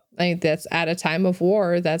 Yeah. That's at a time of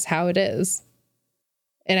war. That's how it is.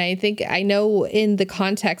 And I know in the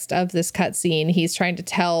context of this cutscene, he's trying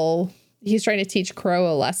to teach Crow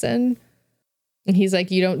a lesson. And he's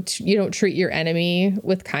like, you don't treat your enemy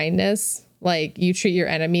with kindness. You treat your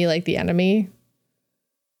enemy like the enemy.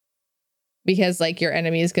 Because your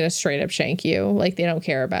enemy is going to straight up shank you. They don't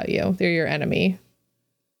care about you. They're your enemy.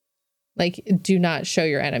 Do not show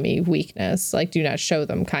your enemy weakness. Do not show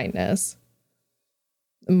them kindness.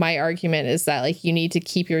 My argument is that you need to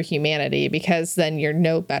keep your humanity, because then you're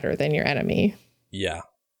no better than your enemy. Yeah.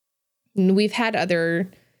 And we've had other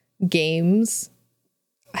games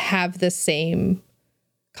have the same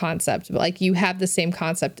concept. You have the same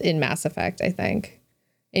concept in Mass Effect, I think.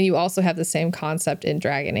 And you also have the same concept in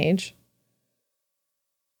Dragon Age.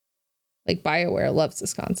 BioWare loves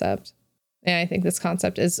this concept. And I think this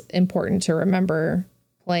concept is important to remember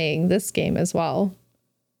playing this game as well.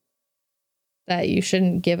 That you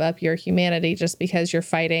shouldn't give up your humanity just because you're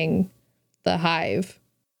fighting the Hive.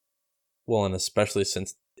 Well, and especially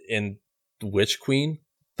since in Witch Queen,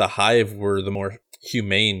 the Hive were the more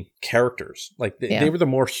humane characters. Like, they were the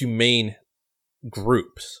more humane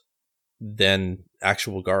groups than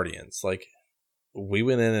actual Guardians. Like, we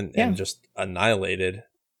went in and just annihilated.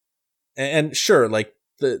 And sure, like,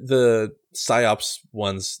 the PsyOps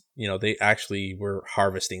ones, you know, they actually were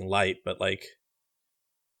harvesting light, but, like,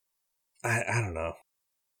 I don't know.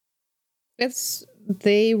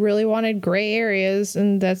 They really wanted gray areas,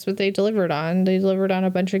 and that's what they delivered on. They delivered on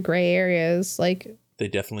a bunch of gray areas. Like, they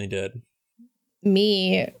definitely did.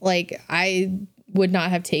 Me, like, I would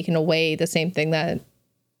not have taken away the same thing that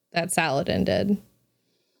Saladin did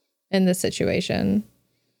in this situation,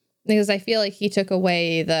 because I feel like he took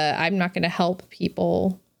away the I'm not going to help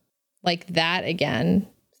people like that again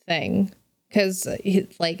thing. Because,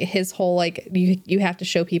 like, his whole, like, you have to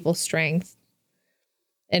show people strength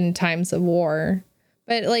in times of war.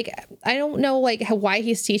 But, like, I don't know, like, why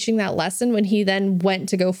he's teaching that lesson when he then went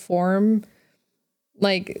to go form,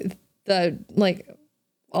 like,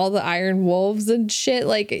 all the Iron Wolves and shit.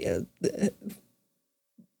 Like,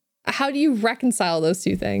 how do you reconcile those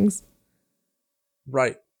two things?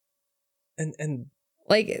 Right. And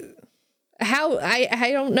like... How I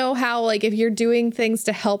don't know how, like, if you're doing things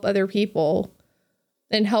to help other people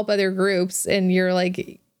and help other groups, and you're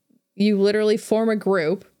like, you literally form a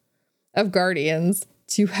group of Guardians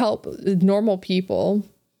to help normal people,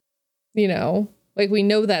 you know, like, we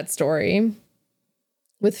know that story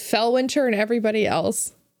with Fellwinter and everybody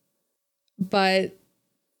else. But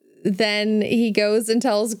then he goes and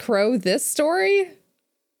tells Crow this story.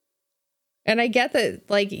 And I get that,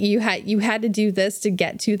 like, you had to do this to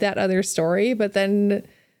get to that other story, but then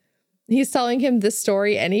he's telling him this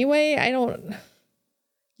story anyway.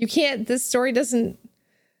 This story doesn't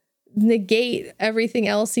negate everything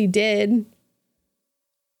else he did.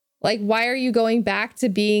 Like, why are you going back to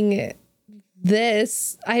being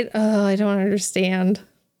this? I don't understand.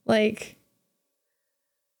 Like,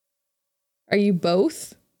 are you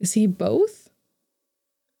both? Is he both?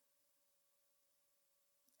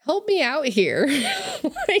 Help me out here.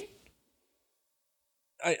 Like,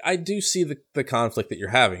 I do see the conflict that you're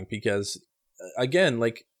having, because, again,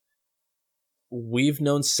 like, we've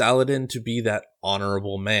known Saladin to be that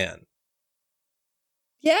honorable man.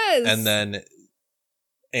 Yes.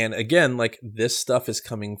 And again, like, this stuff is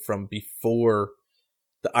coming from before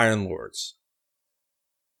the Iron Lords.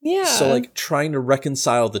 Yeah. So, like, trying to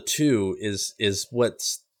reconcile the two is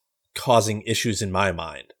what's causing issues in my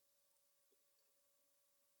mind.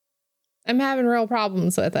 I'm having real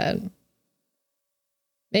problems with it.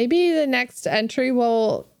 Maybe the next entry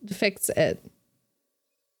will fix it.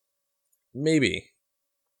 Maybe.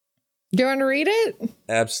 Do you want to read it?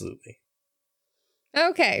 Absolutely.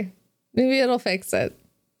 Okay. Maybe it'll fix it.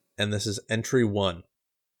 And this is entry 1.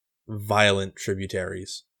 Violent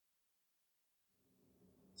Tributaries.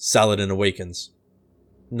 Saladin awakens.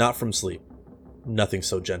 Not from sleep. Nothing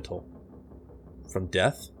so gentle. From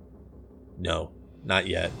death? No, not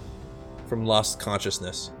yet. From lost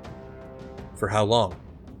consciousness. For how long?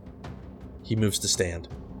 He moves to stand.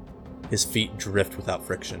 His feet drift without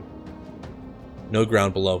friction. No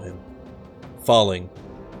ground below him. Falling.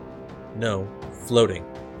 No, floating.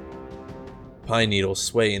 Pine needles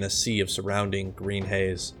sway in a sea of surrounding green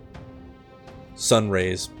haze. Sun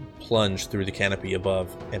rays plunge through the canopy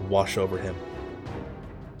above and wash over him.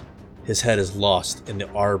 His head is lost in the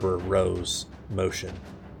arbor rose motion.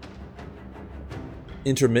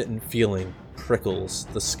 Intermittent feeling prickles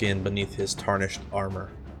the skin beneath his tarnished armor.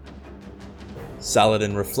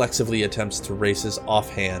 Saladin reflexively attempts to raise his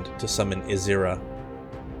offhand to summon Izira.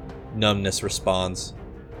 Numbness responds.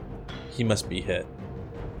 He must be hit.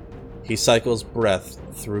 He cycles breath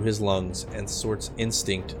through his lungs and sorts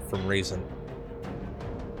instinct from reason.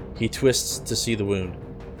 He twists to see the wound.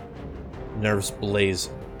 Nerves blaze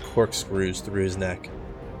corkscrews through his neck.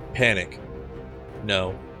 Panic.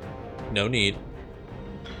 No. No need.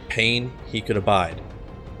 Pain he could abide.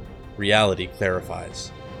 Reality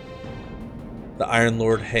clarifies. The Iron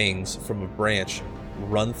Lord hangs from a branch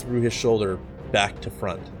run through his shoulder back to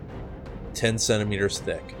front, 10 centimeters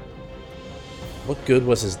thick. What good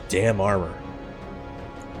was his damn armor?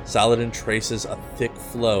 Saladin traces a thick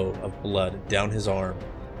flow of blood down his arm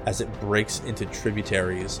as it breaks into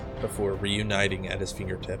tributaries before reuniting at his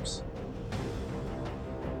fingertips.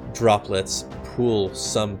 Droplets pool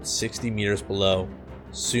some 60 meters below,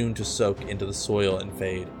 soon to soak into the soil and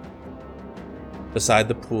fade. Beside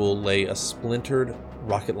the pool lay a splintered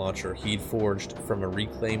rocket launcher he'd forged from a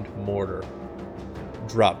reclaimed mortar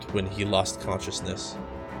dropped when he lost consciousness.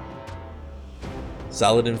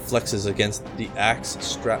 Saladin flexes against the axe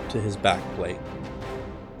strapped to his backplate.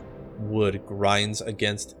 Wood grinds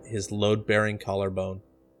against his load-bearing collarbone.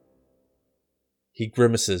 He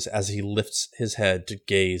grimaces as he lifts his head to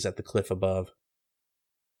gaze at the cliff above.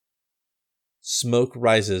 Smoke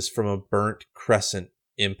rises from a burnt crescent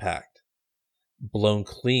impact, blown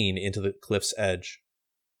clean into the cliff's edge.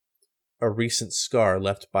 A recent scar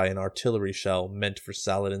left by an artillery shell meant for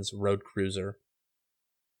Saladin's road cruiser.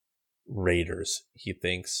 Raiders, he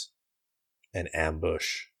thinks. An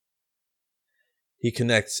ambush. He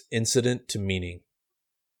connects incident to meaning.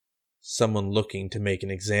 Someone looking to make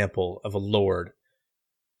an example of a lord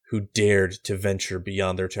who dared to venture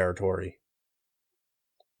beyond their territory.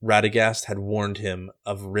 Radagast had warned him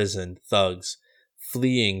of risen thugs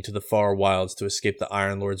fleeing to the far wilds to escape the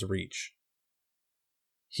Iron Lord's reach.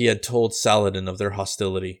 He had told Saladin of their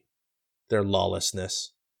hostility, their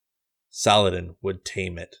lawlessness. Saladin would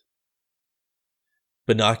tame it.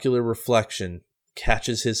 Binocular reflection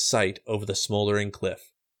catches his sight over the smoldering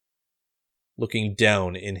cliff, looking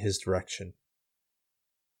down in his direction.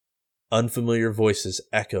 Unfamiliar voices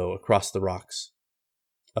echo across the rocks.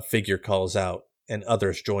 A figure calls out, and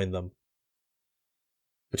others join them.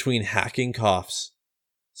 Between hacking coughs,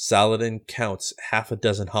 Saladin counts half a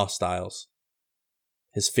dozen hostiles.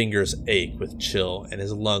 His fingers ache with chill, and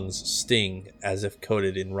his lungs sting as if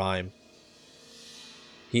coated in rime.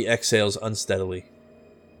 He exhales unsteadily.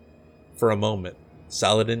 For a moment,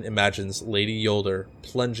 Saladin imagines Lady Yolder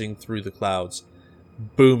plunging through the clouds,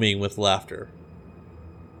 booming with laughter.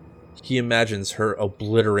 He imagines her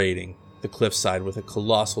obliterating the cliffside with a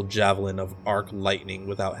colossal javelin of arc lightning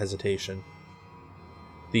without hesitation.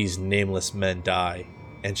 These nameless men die,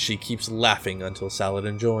 and she keeps laughing until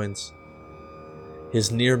Saladin joins. His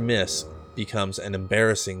near miss becomes an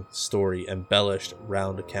embarrassing story embellished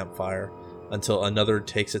round a campfire until another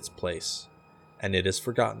takes its place, and it is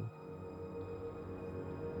forgotten.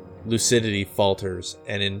 Lucidity falters,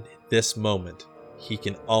 and in this moment, he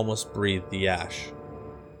can almost breathe the ash,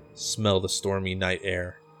 smell the stormy night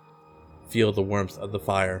air, feel the warmth of the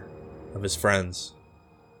fire, of his friends,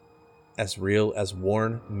 as real as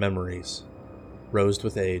worn memories, rosed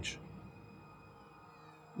with age.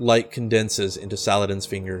 Light condenses into Saladin's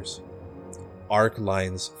fingers. Arc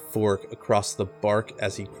lines fork across the bark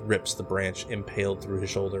as he grips the branch impaled through his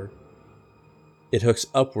shoulder. It hooks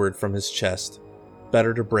upward from his chest.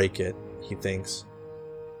 Better to break it, he thinks.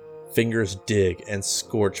 Fingers dig and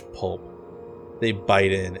scorch pulp. They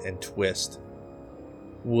bite in and twist.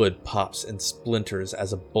 Wood pops and splinters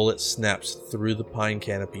as a bullet snaps through the pine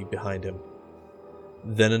canopy behind him.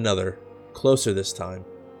 Then another, closer this time,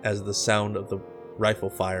 as the sound of the rifle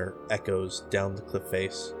fire echoes down the cliff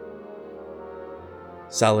face.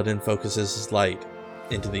 Saladin focuses his light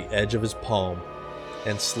into the edge of his palm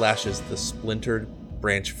and slashes the splintered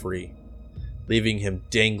branch free, leaving him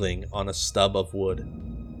dangling on a stub of wood.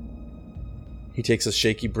 He takes a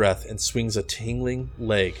shaky breath and swings a tingling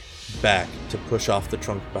leg back to push off the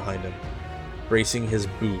trunk behind him, bracing his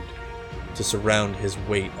boot to surround his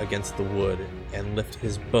weight against the wood and lift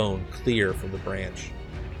his bone clear from the branch.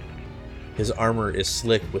 His armor is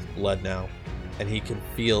slick with blood now, and he can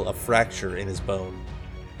feel a fracture in his bone.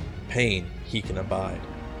 Pain he can abide.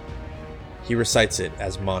 He recites it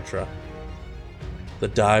as mantra. The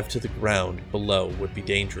dive to the ground below would be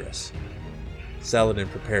dangerous. Saladin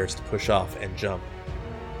prepares to push off and jump.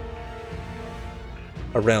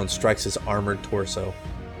 A round strikes his armored torso,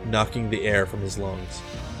 knocking the air from his lungs.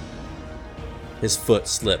 His foot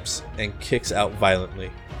slips and kicks out violently.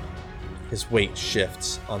 His weight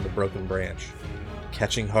shifts on the broken branch,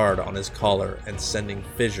 catching hard on his collar and sending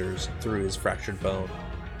fissures through his fractured bone.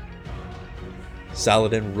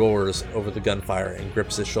 Saladin roars over the gunfire and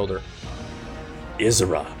grips his shoulder.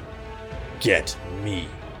 Isra, get me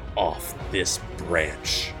off this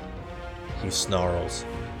branch, he snarls.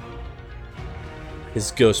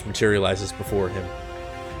 His ghost materializes before him.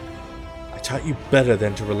 I taught you better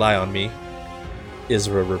than to rely on me,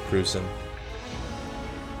 Isra reproves him.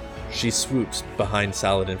 She swoops behind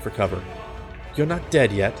Saladin for cover. You're not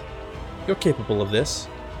dead yet. You're capable of this.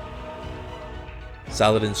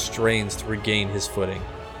 Saladin strains to regain his footing.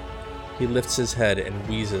 He lifts his head and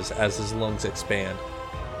wheezes as his lungs expand.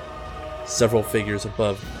 Several figures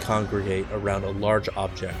above congregate around a large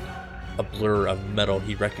object, a blur of metal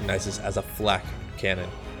he recognizes as a flak cannon.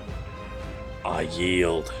 I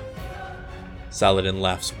yield. Saladin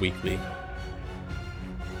laughs weakly.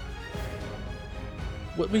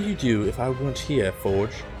 What would you do if I weren't here,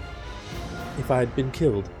 Forge? If I had been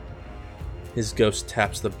killed? His ghost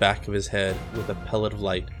taps the back of his head with a pellet of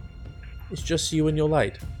light. It's just you and your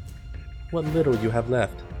light. What little you have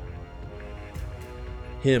left.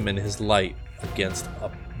 Him and his light against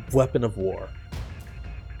a weapon of war.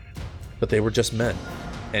 But they were just men,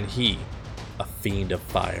 and he, a fiend of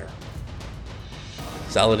fire.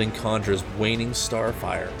 Saladin conjures waning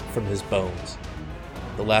starfire from his bones,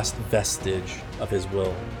 the last vestige of his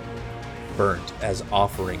will, burnt as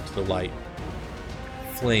offering to the light.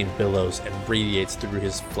 Flame billows and radiates through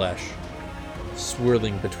his flesh,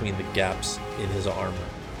 swirling between the gaps in his armor,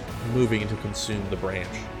 moving to consume the branch.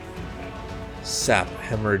 Sap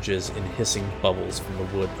hemorrhages in hissing bubbles from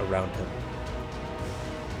the wood around him.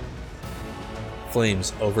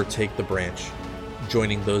 Flames overtake the branch,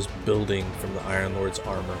 joining those building from the Iron Lord's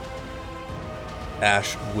armor.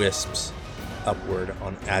 Ash wisps upward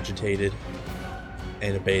on agitated,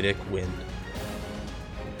 anabatic wind.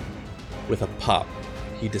 With a pop,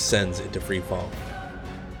 he descends into freefall.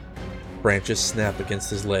 Branches snap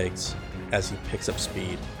against his legs as he picks up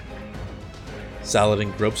speed.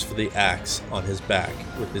 Saladin gropes for the axe on his back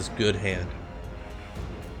with his good hand.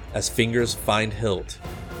 As fingers find hilt,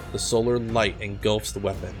 the solar light engulfs the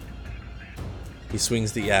weapon. He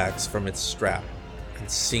swings the axe from its strap and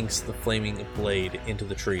sinks the flaming blade into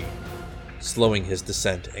the tree, slowing his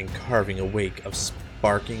descent and carving a wake of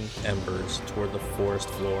sparking embers toward the forest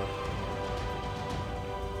floor.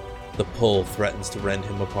 The pull threatens to rend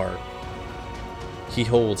him apart. He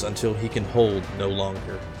holds until he can hold no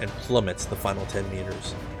longer and plummets the final 10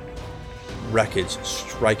 meters. Wreckage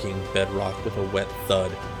striking bedrock with a wet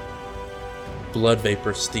thud. Blood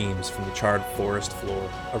vapor steams from the charred forest floor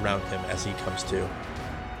around him as he comes to.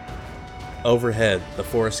 Overhead, the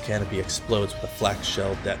forest canopy explodes with a flak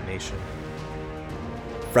shell detonation.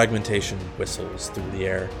 Fragmentation whistles through the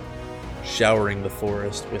air, showering the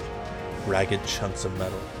forest with ragged chunks of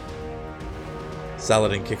metal.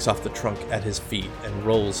 Saladin kicks off the trunk at his feet and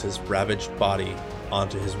rolls his ravaged body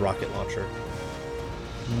onto his rocket launcher.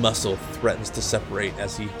 Muscle threatens to separate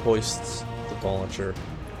as he hoists the launcher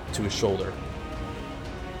to his shoulder.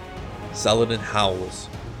 Saladin howls,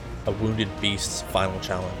 a wounded beast's final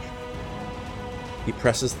challenge. He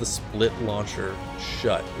presses the split launcher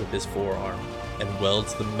shut with his forearm and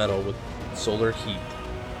welds the metal with solar heat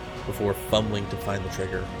before fumbling to find the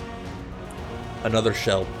trigger. Another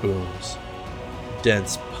shell booms.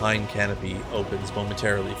 Dense pine canopy opens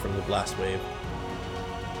momentarily from the blast wave.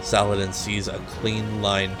 Saladin sees a clean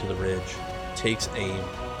line to the ridge, takes aim,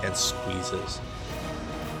 and squeezes.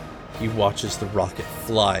 He watches the rocket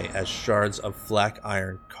fly as shards of flak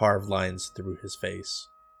iron carve lines through his face.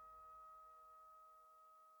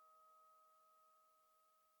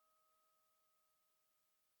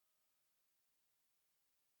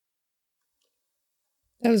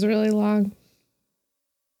 That was really long.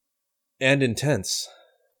 And intense.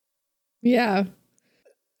 Yeah.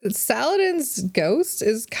 Saladin's ghost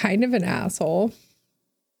is kind of an asshole.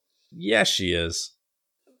 Yeah, she is.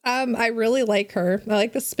 I really like her. I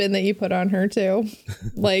like the spin that you put on her too.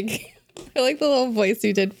 Like, I like the little voice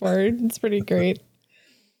you did for her. It's pretty great.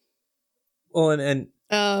 Well, and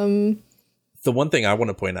the one thing I want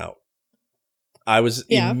to point out, I was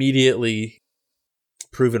immediately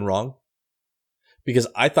proven wrong because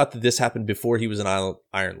I thought that this happened before he was an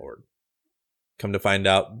Iron Lord. Come to find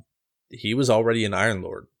out, he was already an Iron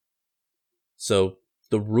Lord. So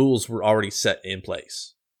the rules were already set in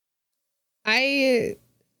place. I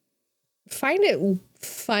find it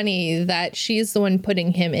funny that she's the one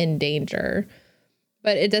putting him in danger,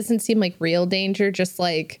 but it doesn't seem like real danger, just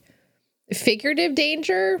like figurative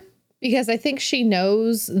danger, because I think she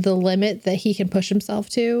knows the limit that he can push himself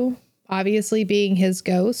to, obviously being his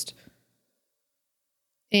ghost,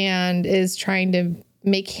 and is trying to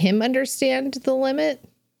make him understand the limit.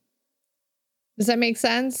 Does that make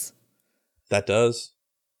sense? That does.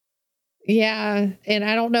 Yeah, and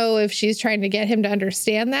I don't know if she's trying to get him to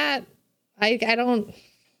understand that. I don't,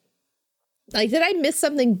 like, did I miss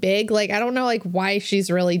something big? Like, I don't know, like, why she's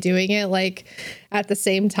really doing it, like, at the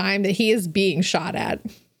same time that he is being shot at.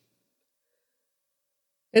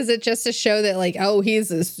 Is it just to show that, like, oh,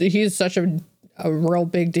 he's such a real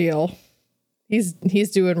big deal? He's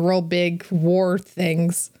doing real big war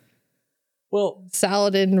things. Well,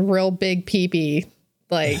 Saladin, real big peepee,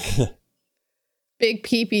 like big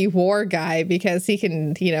peepee war guy, because he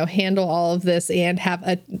can, handle all of this and have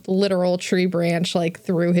a literal tree branch like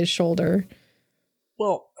through his shoulder.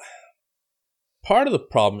 Well, part of the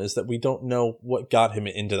problem is that we don't know what got him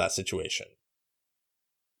into that situation.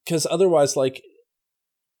 Because otherwise, like,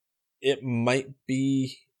 it might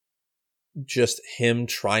be just him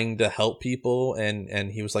trying to help people,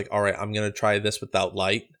 and he was like, all right, I'm going to try this without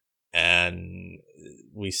light. and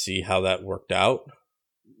we see how that worked out.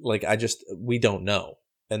 Like, we don't know.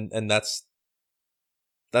 And that's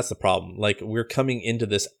the problem. Like, we're coming into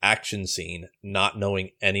this action scene not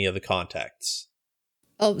knowing any of the contexts.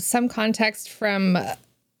 Oh, some context from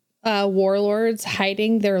warlords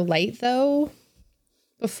hiding their light, though,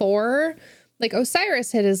 before. Like,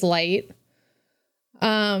 Osiris hid his light.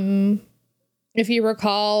 If you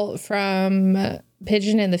recall from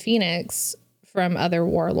Pigeon and the Phoenix, from other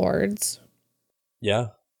warlords. Yeah.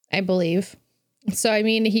 I believe. So, I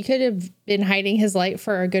mean, he could have been hiding his light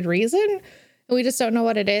for a good reason, and we just don't know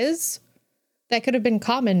what it is. That could have been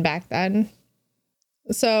common back then.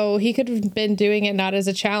 So he could have been doing it not as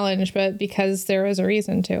a challenge, but because there was a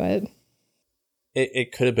reason to it.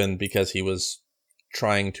 It could have been because he was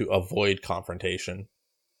trying to avoid confrontation.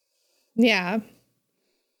 Yeah.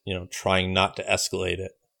 You know, trying not to escalate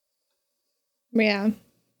it. Yeah.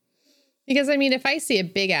 Because, I mean, if I see a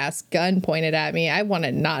big ass gun pointed at me, I want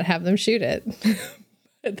to not have them shoot it.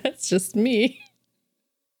 But that's just me.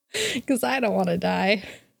 Because I don't want to die.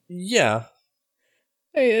 Yeah.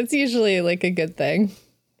 I mean, it's usually like a good thing.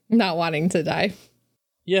 Not wanting to die.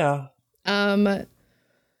 Yeah.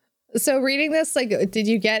 So reading this, like, did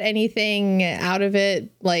you get anything out of it,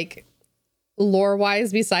 like,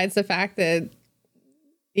 lore-wise, besides the fact that,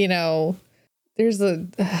 you know, there's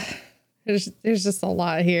just a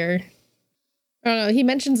lot here. I don't know. He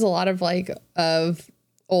mentions a lot of, like, of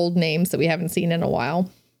old names that we haven't seen in a while.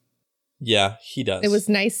 Yeah, he does. It was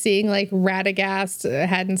nice seeing, like, Radagast,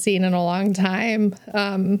 hadn't seen in a long time.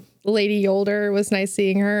 Lady Yolder, was nice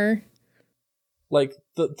seeing her. Like,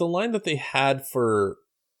 the line that they had for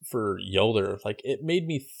Yolder, like, it made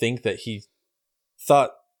me think that he thought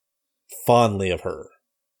fondly of her.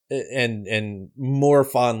 And more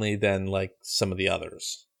fondly than, like, some of the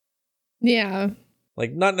others. Yeah.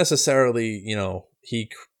 Like, not necessarily, you know, he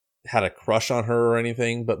had a crush on her or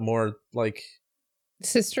anything, but more, like...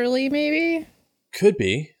 Sisterly, maybe? Could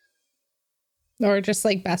be. Or just,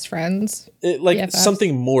 like, best friends. Like, BFFs.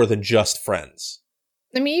 something more than just friends.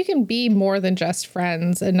 I mean, you can be more than just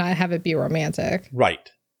friends and not have it be romantic. Right.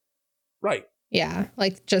 Yeah,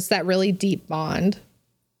 like, just that really deep bond.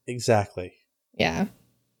 Exactly. Yeah.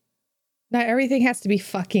 Not everything has to be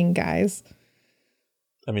fucking, guys.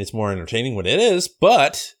 I mean, it's more entertaining when it is,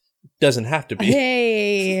 but doesn't have to be.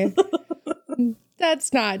 Hey,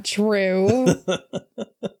 that's not true.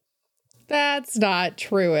 That's not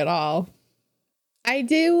true at all. I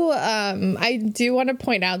do want to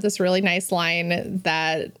point out this really nice line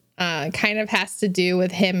that kind of has to do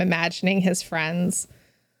with him imagining his friends.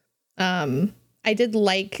 I did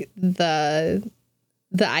like the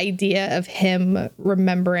idea of him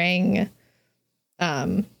remembering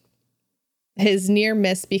his near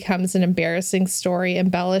miss becomes an embarrassing story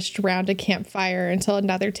embellished around a campfire until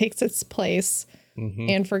another takes its place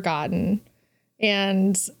and forgotten.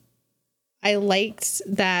 And I liked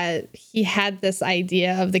that he had this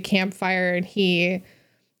idea of the campfire and he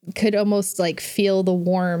could almost like feel the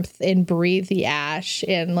warmth and breathe the ash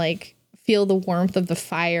and like feel the warmth of the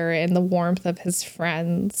fire and the warmth of his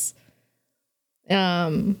friends.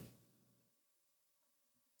 And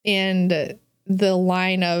the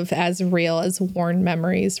line of as real as worn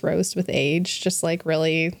memories roast with age just like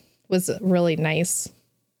really was a really nice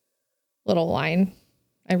little line.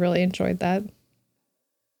 I really enjoyed that.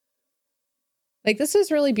 Like, this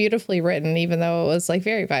was really beautifully written, even though it was like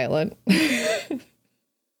very violent.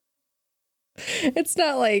 It's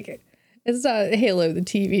not Halo, the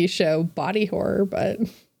TV show, body horror, but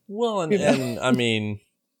well, and I mean,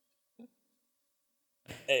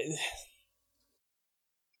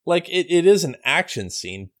 like it is an action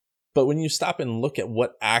scene, but when you stop and look at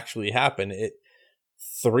what actually happened,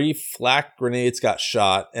 3 flak grenades got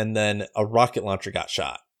shot and then a rocket launcher got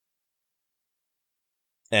shot.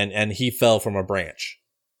 And he fell from a branch.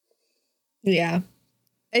 yeah,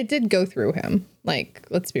 it did go through him. Like,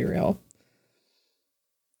 let's be real.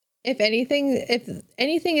 If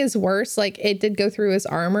anything is worse, like it did go through his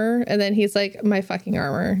armor and then he's like, my fucking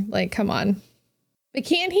armor. Like, come on. But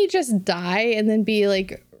can't he just die and then be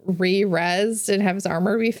like re-resed and have his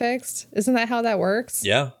armor be fixed? Isn't that how that works?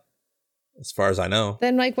 Yeah. As far as I know.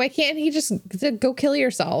 Then like, why can't he just go kill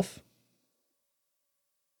yourself?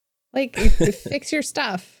 Like, fix your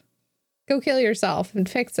stuff. Go kill yourself and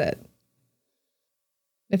fix it.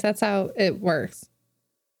 If that's how it works.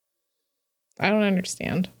 I don't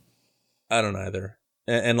understand. I don't either.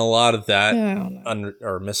 And a lot of that Yeah, I don't know.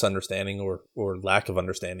 or misunderstanding or lack of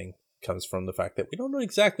understanding comes from the fact that we don't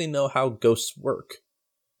exactly know how ghosts work.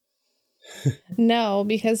 No,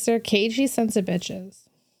 because they're cagey sons of bitches.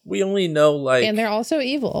 We only know, like... And they're also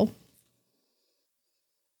evil.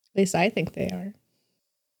 At least I think they are.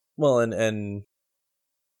 Well, and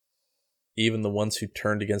even the ones who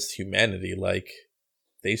turned against humanity, like,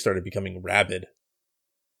 they started becoming rabid.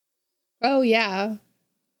 Oh, yeah.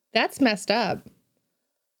 That's messed up.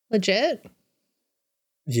 Legit.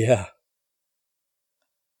 Yeah.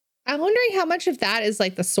 I'm wondering how much of that is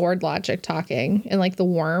like the sword logic talking and like the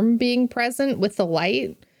worm being present with the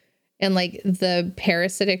light and like the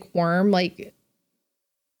parasitic worm, like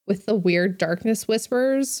with the weird darkness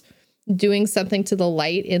whispers doing something to the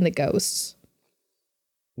light in the ghosts.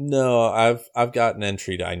 No, I've got an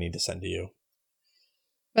entry that I need to send to you.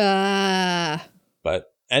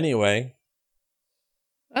 But anyway.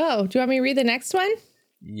 Oh, do you want me to read the next one?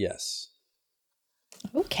 Yes.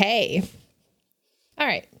 Okay. All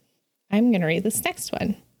right. I'm going to read this next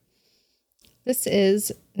one. This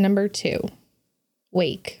is number 2.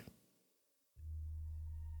 Wake.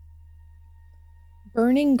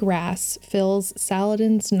 Burning grass fills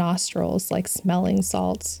Saladin's nostrils like smelling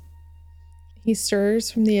salts. He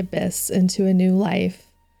stirs from the abyss into a new life,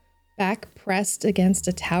 back pressed against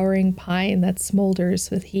a towering pine that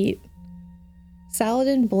smolders with heat.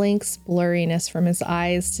 Saladin blinks blurriness from his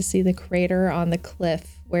eyes to see the crater on the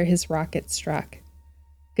cliff where his rocket struck.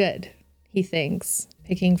 Good, he thinks,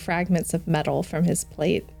 picking fragments of metal from his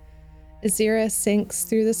plate. Azira sinks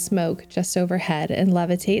through the smoke just overhead and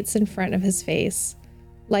levitates in front of his face,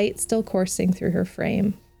 light still coursing through her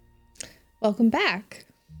frame. Welcome back.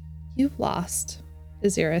 You've lost,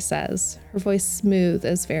 Azira says, her voice smooth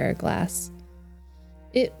as veriglass.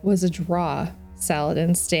 It was a draw.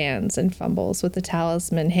 Saladin stands and fumbles with the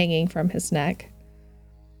talisman hanging from his neck.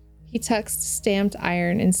 He tucks stamped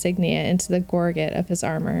iron insignia into the gorget of his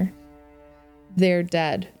armor. They're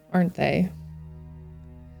dead, aren't they?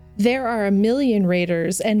 There are 1,000,000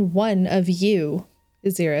 raiders and one of you,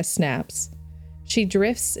 Azira snaps. She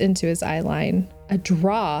drifts into his eyeline. A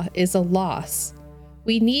draw is a loss.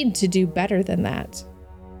 We need to do better than that.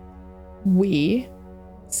 We?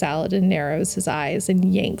 Saladin narrows his eyes and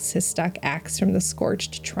yanks his stuck axe from the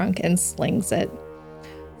scorched trunk and slings it.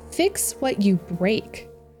 Fix what you break.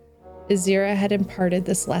 Azira had imparted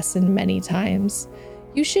this lesson many times.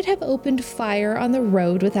 You should have opened fire on the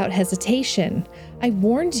road without hesitation. I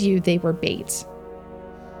warned you they were bait.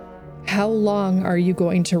 How long are you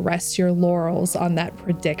going to rest your laurels on that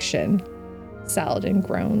prediction? Saladin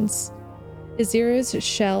groans. Azira's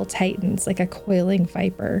shell tightens like a coiling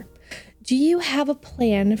viper. Do you have a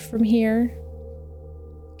plan from here?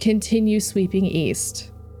 Continue sweeping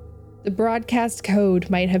east. The broadcast code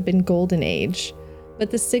might have been Golden Age,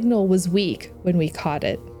 but the signal was weak when we caught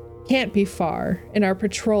it. Can't be far, and our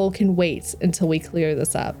patrol can wait until we clear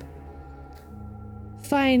this up.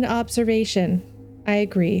 Fine observation. I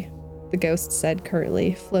agree, the ghost said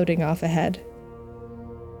curtly, floating off ahead.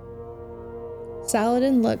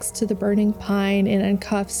 Saladin looks to the burning pine and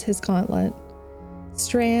uncuffs his gauntlet.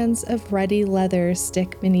 Strands of ruddy leather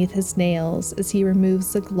stick beneath his nails as he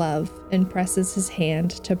removes the glove and presses his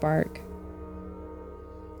hand to bark.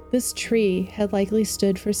 This tree had likely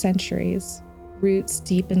stood for centuries, roots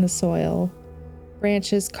deep in the soil,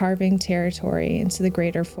 branches carving territory into the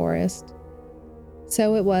greater forest.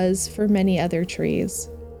 So it was for many other trees.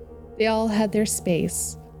 They all had their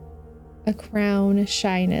space, a crown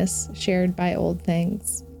shyness shared by old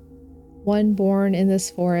things. One born in this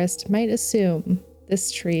forest might assume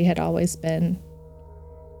this tree had always been.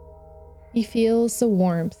 He feels the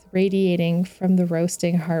warmth radiating from the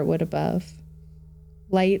roasting heartwood above.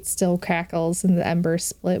 Light still crackles in the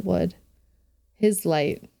ember-split wood. His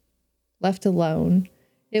light. Left alone,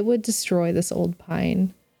 it would destroy this old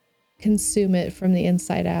pine, consume it from the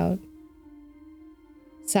inside out.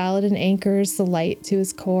 Saladin anchors the light to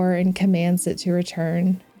his core and commands it to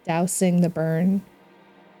return, dousing the burn.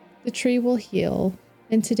 The tree will heal,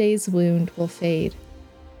 and today's wound will fade.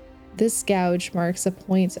 This gouge marks a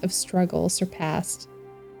point of struggle surpassed,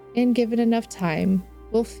 and given enough time,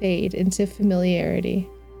 will fade into familiarity.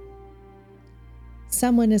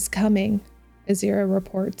 Someone is coming, Azira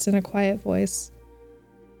reports in a quiet voice.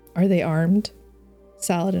 Are they armed?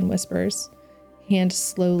 Saladin whispers, hand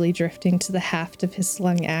slowly drifting to the haft of his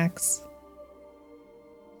slung axe.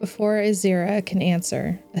 Before Azira can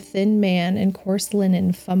answer, a thin man in coarse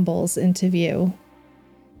linen fumbles into view.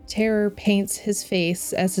 Terror paints his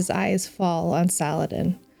face as his eyes fall on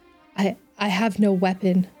Saladin. I have no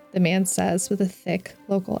weapon, the man says with a thick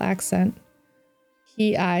local accent.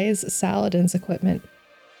 He eyes Saladin's equipment.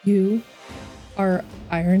 You are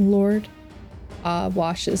Iron Lord? Awe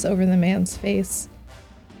washes over the man's face.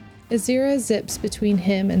 Azira zips between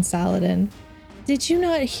him and Saladin. Did you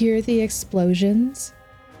not hear the explosions?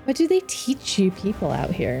 What do they teach you people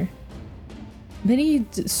out here? Many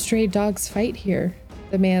stray dogs fight here.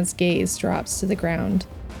 The man's gaze drops to the ground.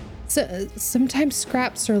 So, sometimes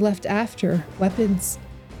scraps are left after. Weapons.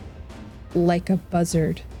 Like a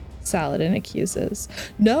buzzard, Saladin accuses.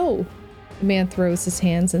 No! The man throws his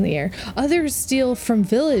hands in the air. Others steal from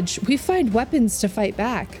village. We find weapons to fight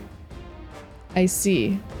back. I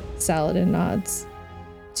see. Saladin nods.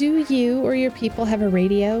 Do you or your people have a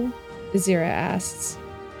radio? Azira asks.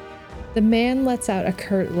 The man lets out a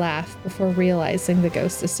curt laugh before realizing the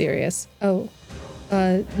ghost is serious. Oh,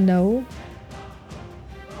 no.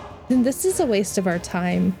 Then this is a waste of our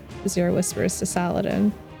time, Azira whispers to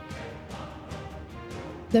Saladin.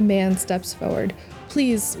 The man steps forward.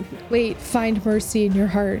 Please, wait, find mercy in your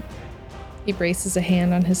heart. He braces a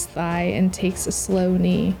hand on his thigh and takes a slow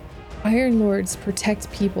knee. Iron Lords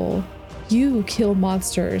protect people. You kill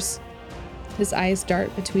monsters. His eyes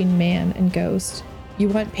dart between man and ghost. You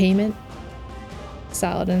want payment?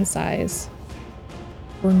 Saladin sighs.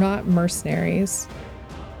 We're not mercenaries.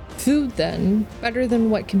 Food, then. Better than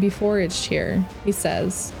what can be foraged here, he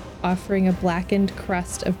says, offering a blackened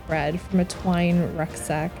crust of bread from a twine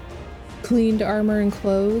rucksack. Cleaned armor and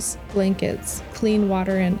clothes, blankets, clean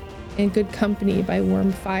water, and good company by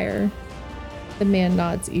warm fire. The man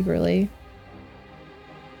nods eagerly.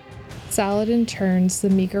 Saladin turns the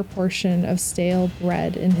meager portion of stale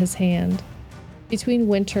bread in his hand. Between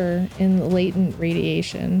winter and latent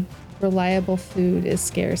radiation, reliable food is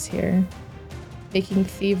scarce here, making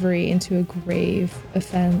thievery into a grave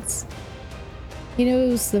offense. He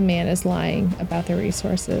knows the man is lying about the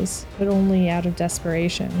resources, but only out of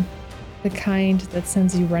desperation, the kind that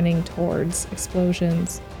sends you running towards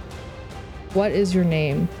explosions. What is your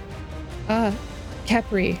name?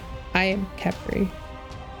 Khepri. I am Khepri.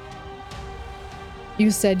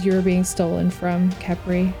 You said you were being stolen from,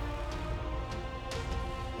 Khepri.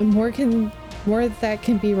 More that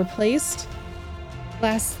can be replaced?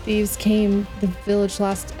 Last thieves came, the village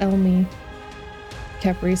lost Elmi,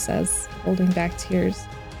 Khepri says, holding back tears.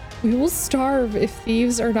 We will starve if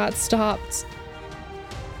thieves are not stopped.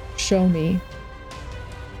 Show me.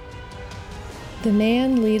 The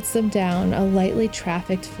man leads them down a lightly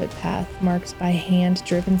trafficked footpath marked by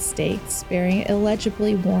hand-driven stakes bearing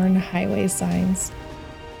illegibly worn highway signs.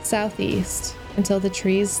 Southeast, until the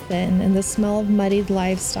trees thin and the smell of muddied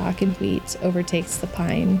livestock and wheat overtakes the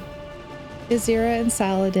pine. Azira and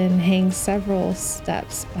Saladin hang several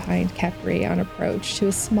steps behind Khepri on approach to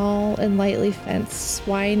a small and lightly fenced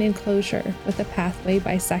swine enclosure with a pathway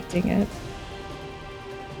bisecting it.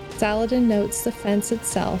 Saladin notes the fence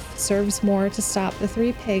itself serves more to stop the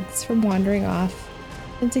three pigs from wandering off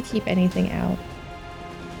than to keep anything out.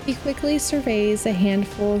 He quickly surveys a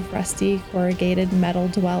handful of rusty, corrugated metal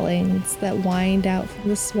dwellings that wind out from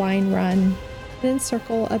the swine run and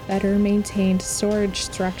encircle a better maintained storage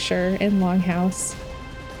structure and longhouse.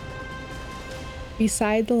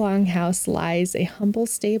 Beside the longhouse lies a humble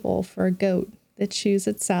stable for a goat that chews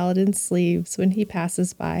at Saladin's sleeves when he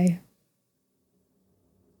passes by.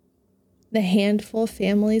 The handful of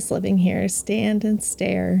families living here stand and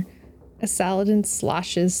stare as Saladin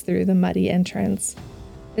sloshes through the muddy entrance,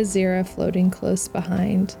 Azira floating close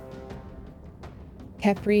behind.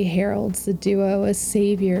 Khepri heralds the duo as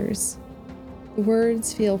saviors. The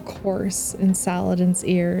words feel coarse in Saladin's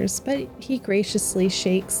ears, but he graciously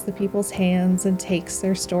shakes the people's hands and takes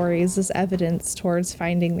their stories as evidence towards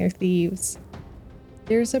finding their thieves.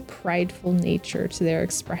 There's a prideful nature to their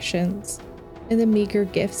expressions and the meager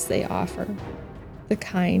gifts they offer, the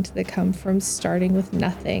kind that come from starting with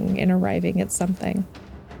nothing and arriving at something.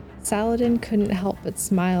 Saladin couldn't help but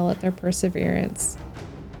smile at their perseverance.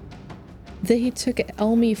 They took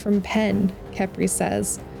Elmi from Penn, Khepri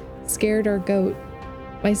says, scared our goat.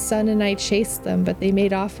 My son and I chased them, but they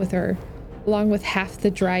made off with her, along with half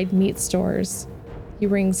the dried meat stores. He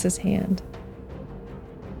wrings his hand.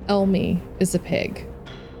 Elmi is a pig,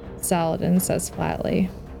 Saladin says flatly.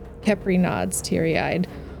 Khepri nods, teary-eyed.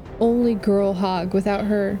 Only girl hog. Without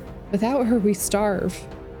her we starve.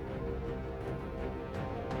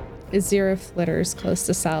 Azira flitters close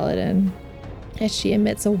to Saladin as she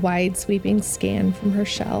emits a wide sweeping scan from her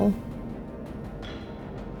shell.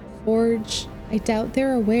 Forge, I doubt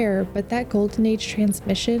they're aware, but that Golden Age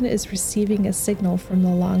transmission is receiving a signal from the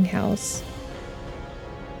Longhouse.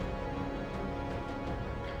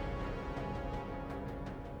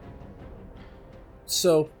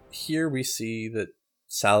 So here we see that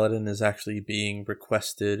Saladin is actually being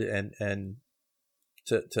requested and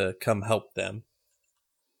to come help them.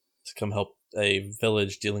 To come help a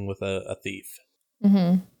village dealing with a thief.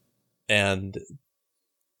 Mm-hmm. And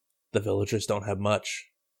the villagers don't have much.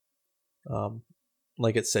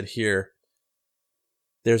 Like it said here,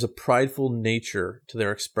 There's a prideful nature to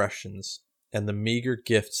their expressions and the meager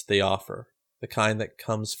gifts they offer, the kind that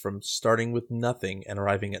comes from starting with nothing and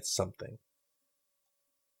arriving at something.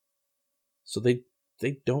 So they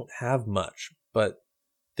don't have much, but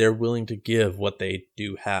they're willing to give what they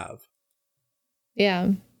do have.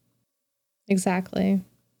 Yeah, exactly.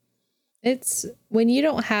 It's when you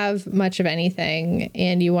don't have much of anything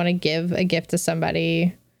and you want to give a gift to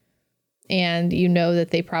somebody and you know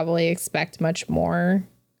that they probably expect much more,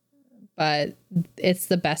 but it's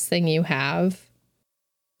the best thing you have.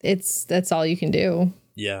 That's all you can do.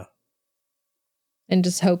 Yeah. And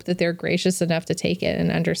just hope that they're gracious enough to take it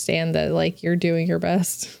and understand that, like, you're doing your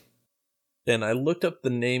best. And I looked up the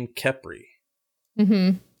name Khepri.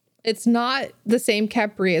 Mm-hmm. It's not the same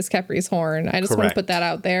Khepri as Khepri's horn. I just want to put that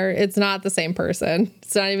out there. It's not the same person.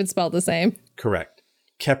 It's not even spelled the same. Correct.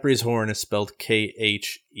 Khepri's horn is spelled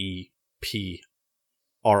Khepri.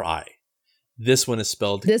 This one is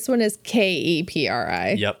spelled... This one is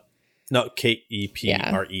Kepri. Yep. No, Kepre.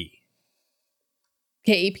 Yeah.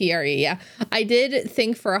 Kepre, yeah. I did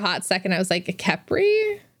think for a hot second, I was like,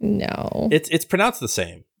 Khepri? No. It's pronounced the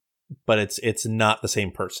same, but it's not the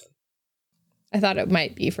same person. I thought it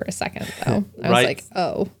might be for a second, though. I Right. was like,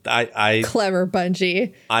 oh, I clever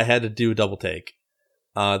Bungie. I had to do a double take.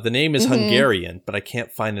 The name is Hungarian, but I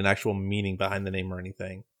can't find an actual meaning behind the name or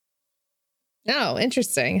anything. Oh,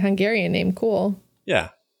 interesting. Hungarian name. Cool. Yeah.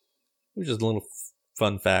 It was just a little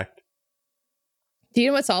fun fact. Do you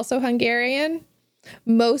know what's also Hungarian?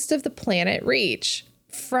 Most of the planet Reach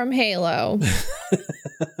from Halo.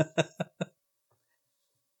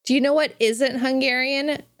 Do you know what isn't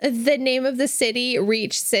Hungarian? The name of the city,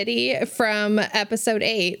 Reach City, from episode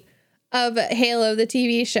 8 of Halo, the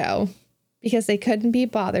TV show. Because they couldn't be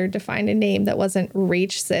bothered to find a name that wasn't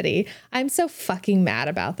Reach City. I'm so fucking mad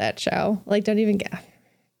about that show. Like, don't even get...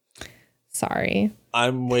 Sorry.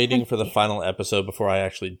 I'm waiting for the final episode before I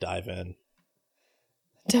actually dive in.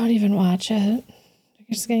 Don't even watch it.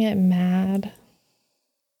 You're just gonna get mad.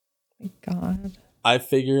 My God. I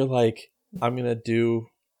figure, like, I'm going to do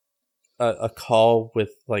a call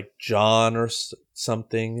with, like, John or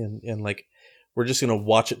something, and like, we're just going to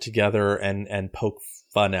watch it together and poke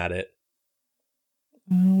fun at it.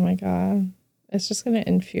 Oh my God. It's just going to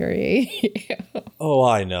infuriate you. Oh,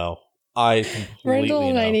 I know. I completely Randall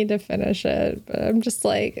and know. I need to finish it, but I'm just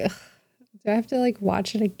like, ugh, do I have to like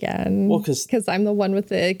watch it again? Well, because I'm the one with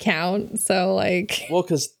the account. So like,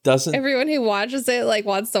 doesn't everyone who watches it like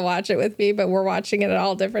wants to watch it with me, but we're watching it at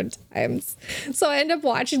all different times. So I end up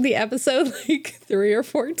watching the episode like 3 or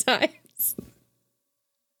 4 times.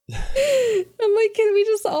 I'm like, can we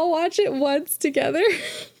just all watch it once together?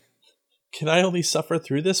 Can I only suffer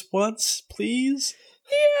through this once, please?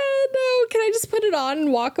 Yeah, no. Can I just put it on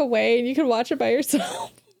and walk away and you can watch it by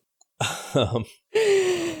yourself?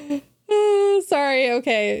 Sorry.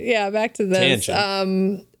 Okay. Yeah. Back to this.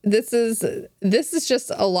 Tangent. This is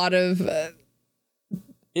just a lot of.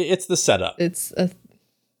 It's the setup. It's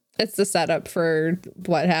the setup for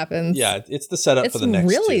what happens. Yeah, it's the setup for the next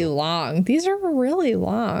really 2. long. These are really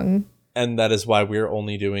long. And that is why we're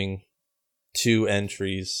only doing 2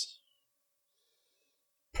 entries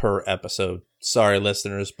per episode. Sorry,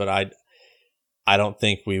 listeners, but I don't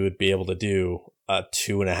think we would be able to do a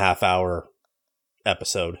 2.5 hour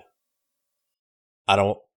episode. I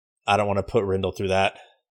don't want to put Rindle through that.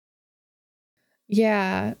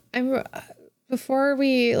 Yeah, before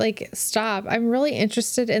we like stop, I'm really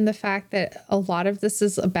interested in the fact that a lot of this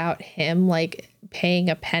is about him like paying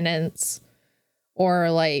a penance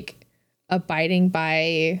or like abiding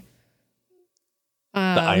by The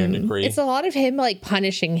Iron Decree. It's a lot of him like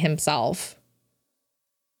punishing himself.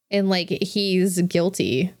 And like he's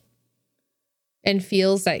guilty and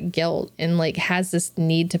feels that guilt and like has this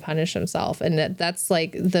need to punish himself. And that's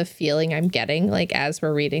like the feeling I'm getting like as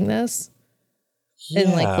we're reading this. Yeah.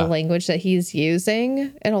 And like the language that he's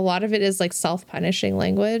using. And a lot of it is like self-punishing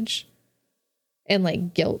language and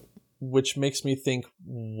like guilt. Which makes me think,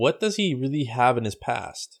 what does he really have in his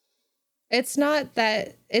past? It's not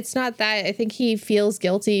that. I think he feels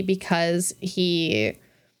guilty because he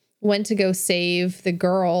went to go save the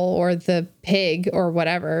girl or the pig or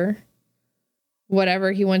whatever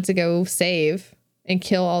he went to go save and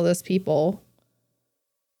kill all those people.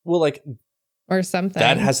 Well, like, or something.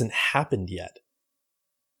 That hasn't happened yet.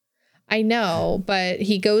 I know, but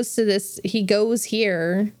he goes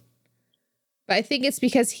here. But I think it's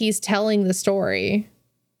because he's telling the story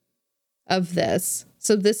of this.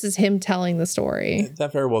 So this is him telling the story.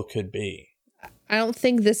 That very well could be. I don't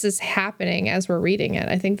think this is happening as we're reading it.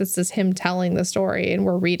 I think this is him telling the story and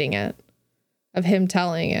we're reading it of him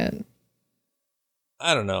telling it.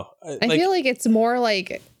 I don't know. I feel like it's more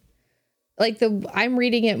like I'm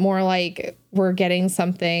reading it more like we're getting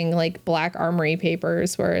something like Black Armory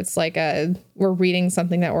Papers, where it's like we're reading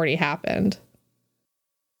something that already happened.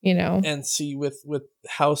 You know? And see, with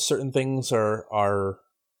how certain things are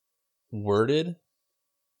worded,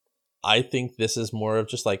 I think this is more of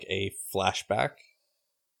just like a flashback.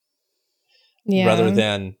 Yeah. Rather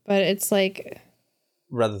than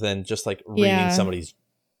just like reading somebody's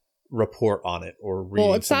report on it or reading.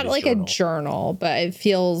 Well, it's not like a journal, but it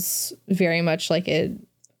feels very much like it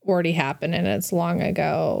already happened and it's long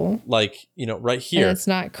ago. Like, you know, right here. And it's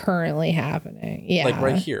not currently happening. Yeah. Like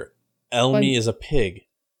right here. Elmi is a pig,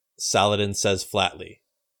 Saladin says flatly.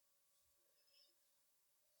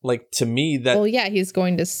 Like, to me, that... Well, yeah, he's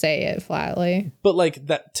going to say it flatly. But, like,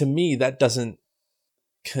 that, to me, that doesn't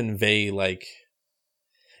convey, like...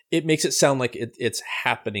 It makes it sound like it's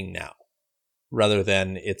happening now, rather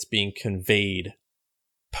than it's being conveyed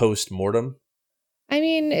post-mortem. I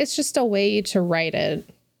mean, it's just a way to write it.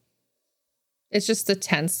 It's just the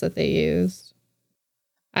tense that they used.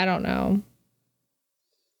 I don't know.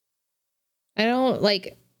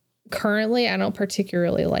 Currently, I don't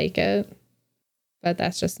particularly like it, but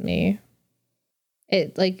that's just me.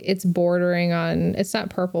 It's bordering on, it's not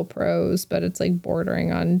purple prose, but it's like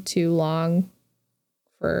bordering on too long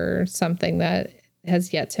for something that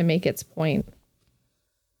has yet to make its point.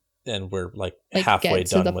 And we're like halfway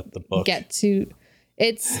done with the book.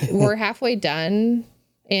 We're halfway done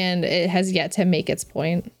and it has yet to make its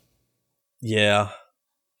point. Yeah.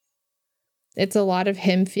 It's a lot of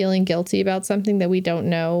him feeling guilty about something that we don't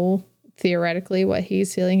know theoretically what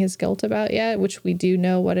he's feeling his guilt about yet, which we do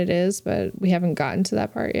know what it is, but we haven't gotten to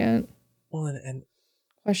that part yet. Well, and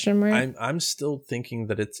question mark. I'm still thinking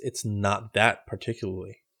that it's not that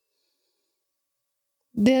particularly.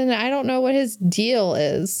 Then I don't know what his deal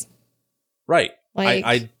is. Right.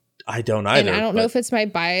 Like, I don't either. And I don't know if it's my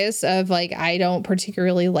bias of like I don't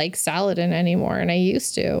particularly like Saladin anymore, and I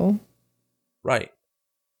used to. Right.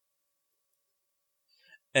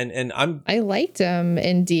 And I liked him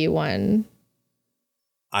in D1.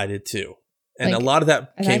 I did too. And a lot of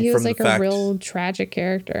that came from the fact... he was like a real tragic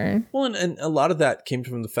character. Well, and a lot of that came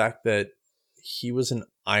from the fact that he was an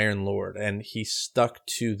Iron Lord and he stuck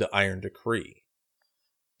to the Iron Decree.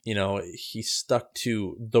 You know, he stuck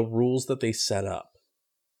to the rules that they set up.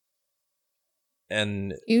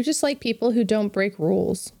 And... You just like people who don't break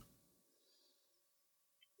rules.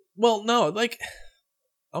 Well, no, like,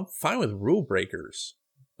 I'm fine with rule breakers.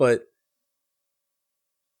 But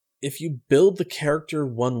if you build the character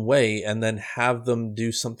one way and then have them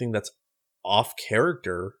do something that's off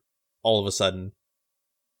character all of a sudden,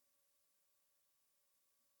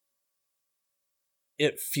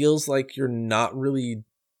 it feels like you're not really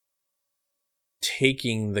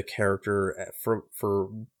taking the character for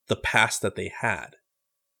the past that they had.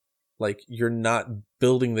 Like, you're not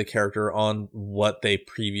building the character on what they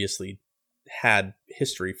previously had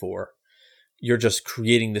history for. You're just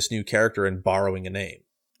creating this new character and borrowing a name.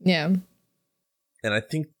 Yeah. And I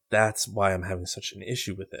think that's why I'm having such an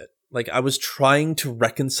issue with it. Like, I was trying to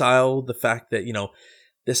reconcile the fact that, you know,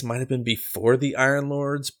 this might have been before the Iron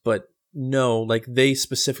Lords, but no, like, they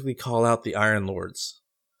specifically call out the Iron Lords.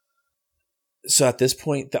 So at this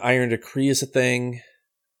point, the Iron Decree is a thing,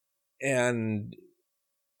 and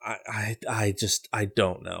I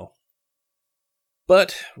don't know.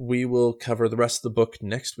 But we will cover the rest of the book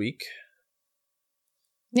next week.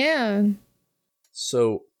 Yeah.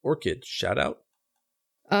 So, Orchid, shout out.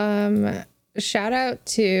 Shout out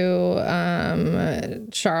to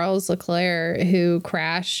Charles Leclerc, who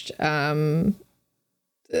crashed one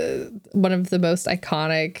of the most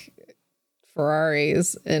iconic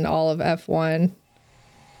Ferraris in all of F1.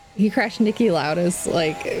 He crashed Niki Lauda's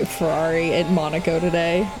like Ferrari at Monaco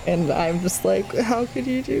today, and I'm just like, how could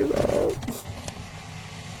you do that?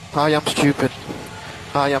 I am stupid.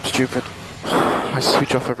 I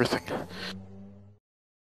switch off everything.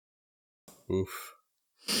 Oof.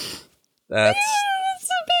 That's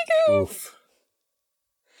a big oof.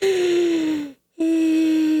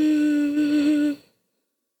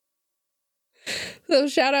 So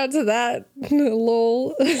shout out to that.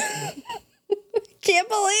 Lol. Can't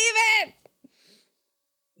believe it.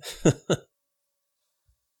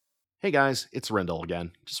 Hey guys, it's Rendell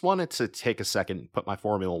again. Just wanted to take a second, put my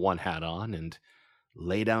Formula One hat on, and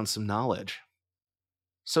lay down some knowledge.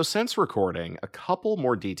 So since recording, a couple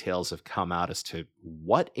more details have come out as to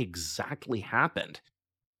what exactly happened.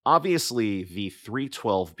 Obviously, the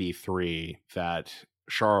 312B3 that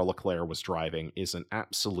Charles Leclerc was driving is an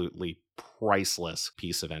absolutely priceless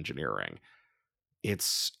piece of engineering.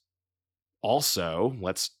 It's also,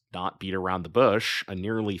 let's not beat around the bush, a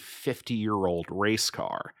nearly 50-year-old race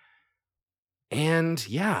car. And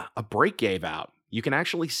yeah, a brake gave out. You can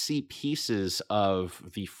actually see pieces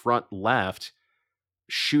of the front left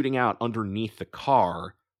shooting out underneath the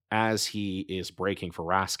car as he is braking for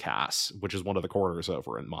Rascasse, which is one of the corners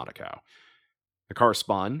over in Monaco. The car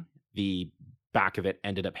spun, the back of it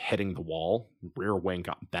ended up hitting the wall, rear wing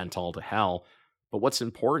got bent all to hell, but what's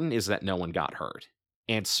important is that no one got hurt.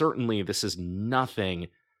 And certainly this is nothing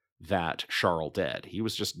that Charles did. He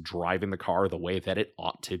was just driving the car the way that it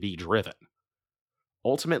ought to be driven.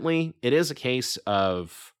 Ultimately, it is a case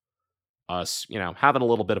of us, having a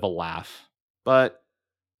little bit of a laugh, but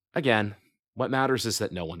again, what matters is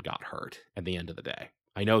that no one got hurt at the end of the day.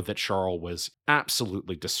 I know that Charles was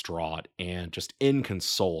absolutely distraught and just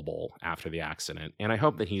inconsolable after the accident, and I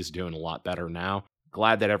hope that he's doing a lot better now.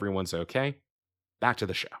 Glad that everyone's okay. Back to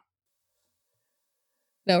the show.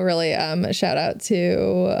 No, really, a shout out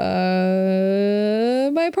to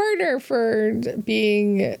my partner for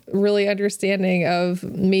being really understanding of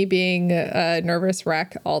me being a nervous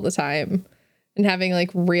wreck all the time and having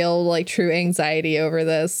like real, like true anxiety over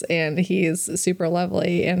this. And he's super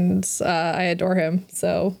lovely and I adore him.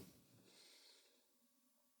 So,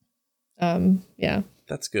 yeah.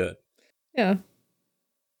 That's good. Yeah.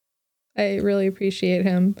 I really appreciate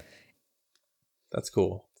him. That's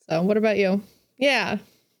cool. So what about you? Yeah.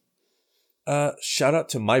 Shout out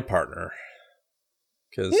to my partner,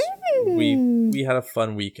 because we had a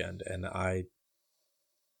fun weekend, and I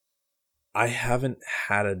haven't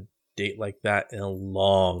had a date like that in a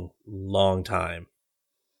long time,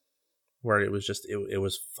 where it was just it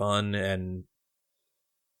was fun and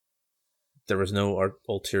there was no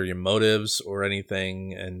ulterior motives or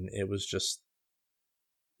anything, and it was just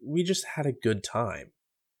we just had a good time,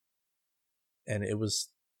 and it was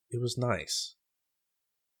nice.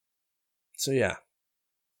 So yeah.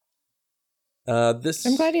 I'm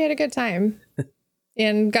glad you had a good time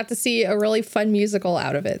and got to see a really fun musical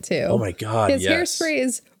out of it too. Oh my god, his yes. Hairspray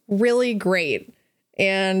is really great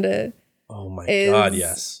and oh my god,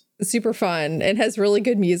 yes. Super fun and has really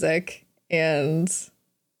good music and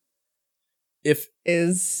if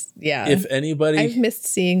anybody, I've missed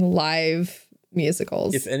seeing live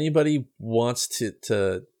musicals. If anybody wants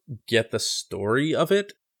to get the story of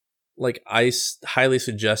it, like, I highly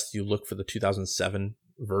suggest you look for the 2007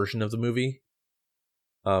 version of the movie,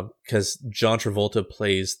 because John Travolta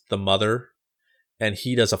plays the mother, and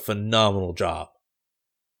he does a phenomenal job.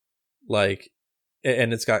 Like,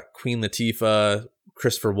 and it's got Queen Latifah,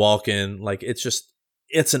 Christopher Walken. Like, it's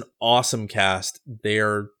an awesome cast.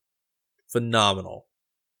 They're phenomenal.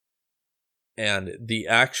 And the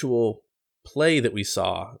actual play that we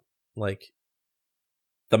saw, like,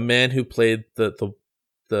 the man who played the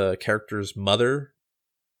character's mother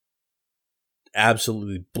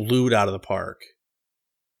absolutely blew it out of the park.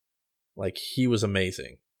 Like, he was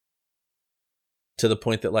amazing. To the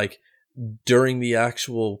point that, like, during the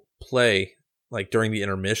actual play, like during the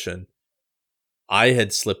intermission, I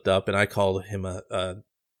had slipped up and I called him a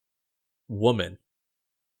woman.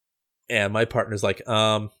 And my partner's like,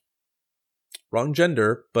 wrong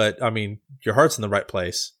gender, but I mean, your heart's in the right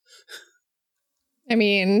place. I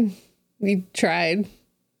mean, we tried.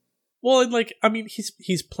 Well, like, I mean,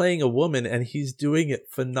 he's playing a woman and he's doing it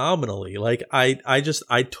phenomenally. Like, I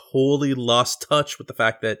totally lost touch with the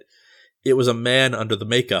fact that it was a man under the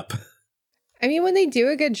makeup. I mean, when they do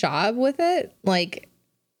a good job with it,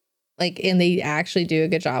 and they actually do a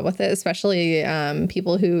good job with it, especially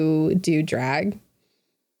people who do drag,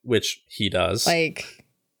 which he does. Like,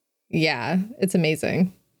 yeah, it's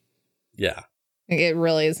amazing. Yeah, it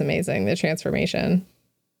really is amazing. The transformation,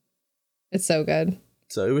 it's so good.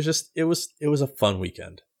 So it was a fun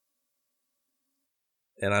weekend,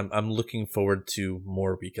 and I'm looking forward to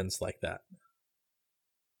more weekends like that.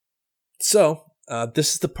 So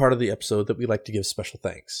this is the part of the episode that we like to give special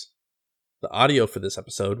thanks. The audio for this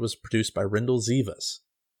episode was produced by Rindel Zivas.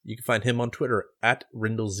 You can find him on Twitter at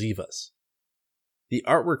Rindel Zivas. The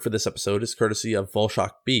artwork for this episode is courtesy of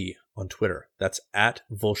Volshok B on Twitter. That's at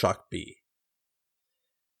Volshok B.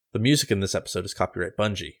 The music in this episode is copyright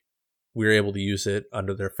Bungie. We were able to use it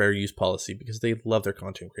under their fair use policy because they love their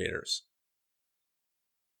content creators.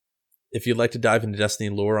 If you'd like to dive into Destiny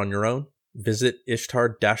lore on your own, visit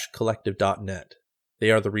ishtar-collective.net.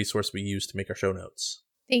 They are the resource we use to make our show notes.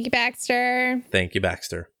 Thank you, Baxter. Thank you,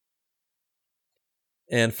 Baxter.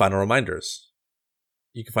 And final reminders.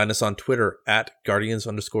 You can find us on Twitter at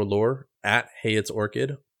Guardians_lore, at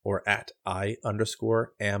HeyIt'sOrchid, or at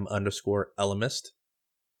I_am_Elemist.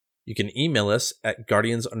 You can email us at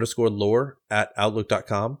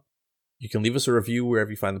guardians_lore@outlook.com. You can leave us a review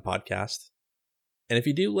wherever you find the podcast. And if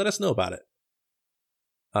you do, let us know about it.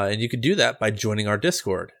 And you can do that by joining our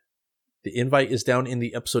Discord. The invite is down in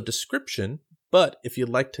the episode description, but if you'd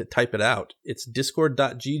like to type it out, it's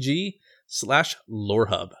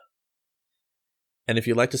discord.gg/lorehub. And if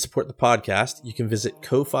you'd like to support the podcast, you can visit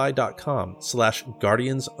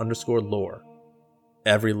ko-fi.com/guardians_lore.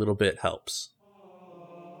 Every little bit helps.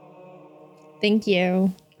 Thank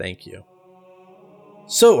you. Thank you.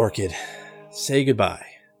 So, Orchid, say goodbye.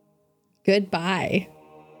 Goodbye,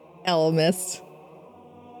 Ellimist.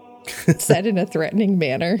 Said in a threatening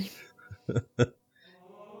manner.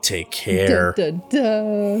 Take care. Duh, duh,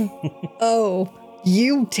 duh. Oh,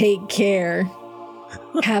 you take care.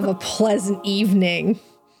 Have a pleasant evening.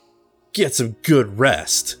 Get some good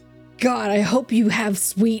rest. God, I hope you have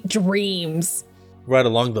sweet dreams. Right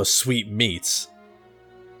along those sweet meats.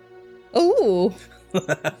 Ooh.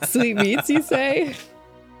 Sweet meats, you say?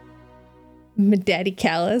 My daddy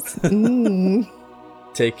callus.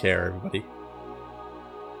 Take care, everybody.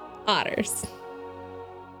 Otters.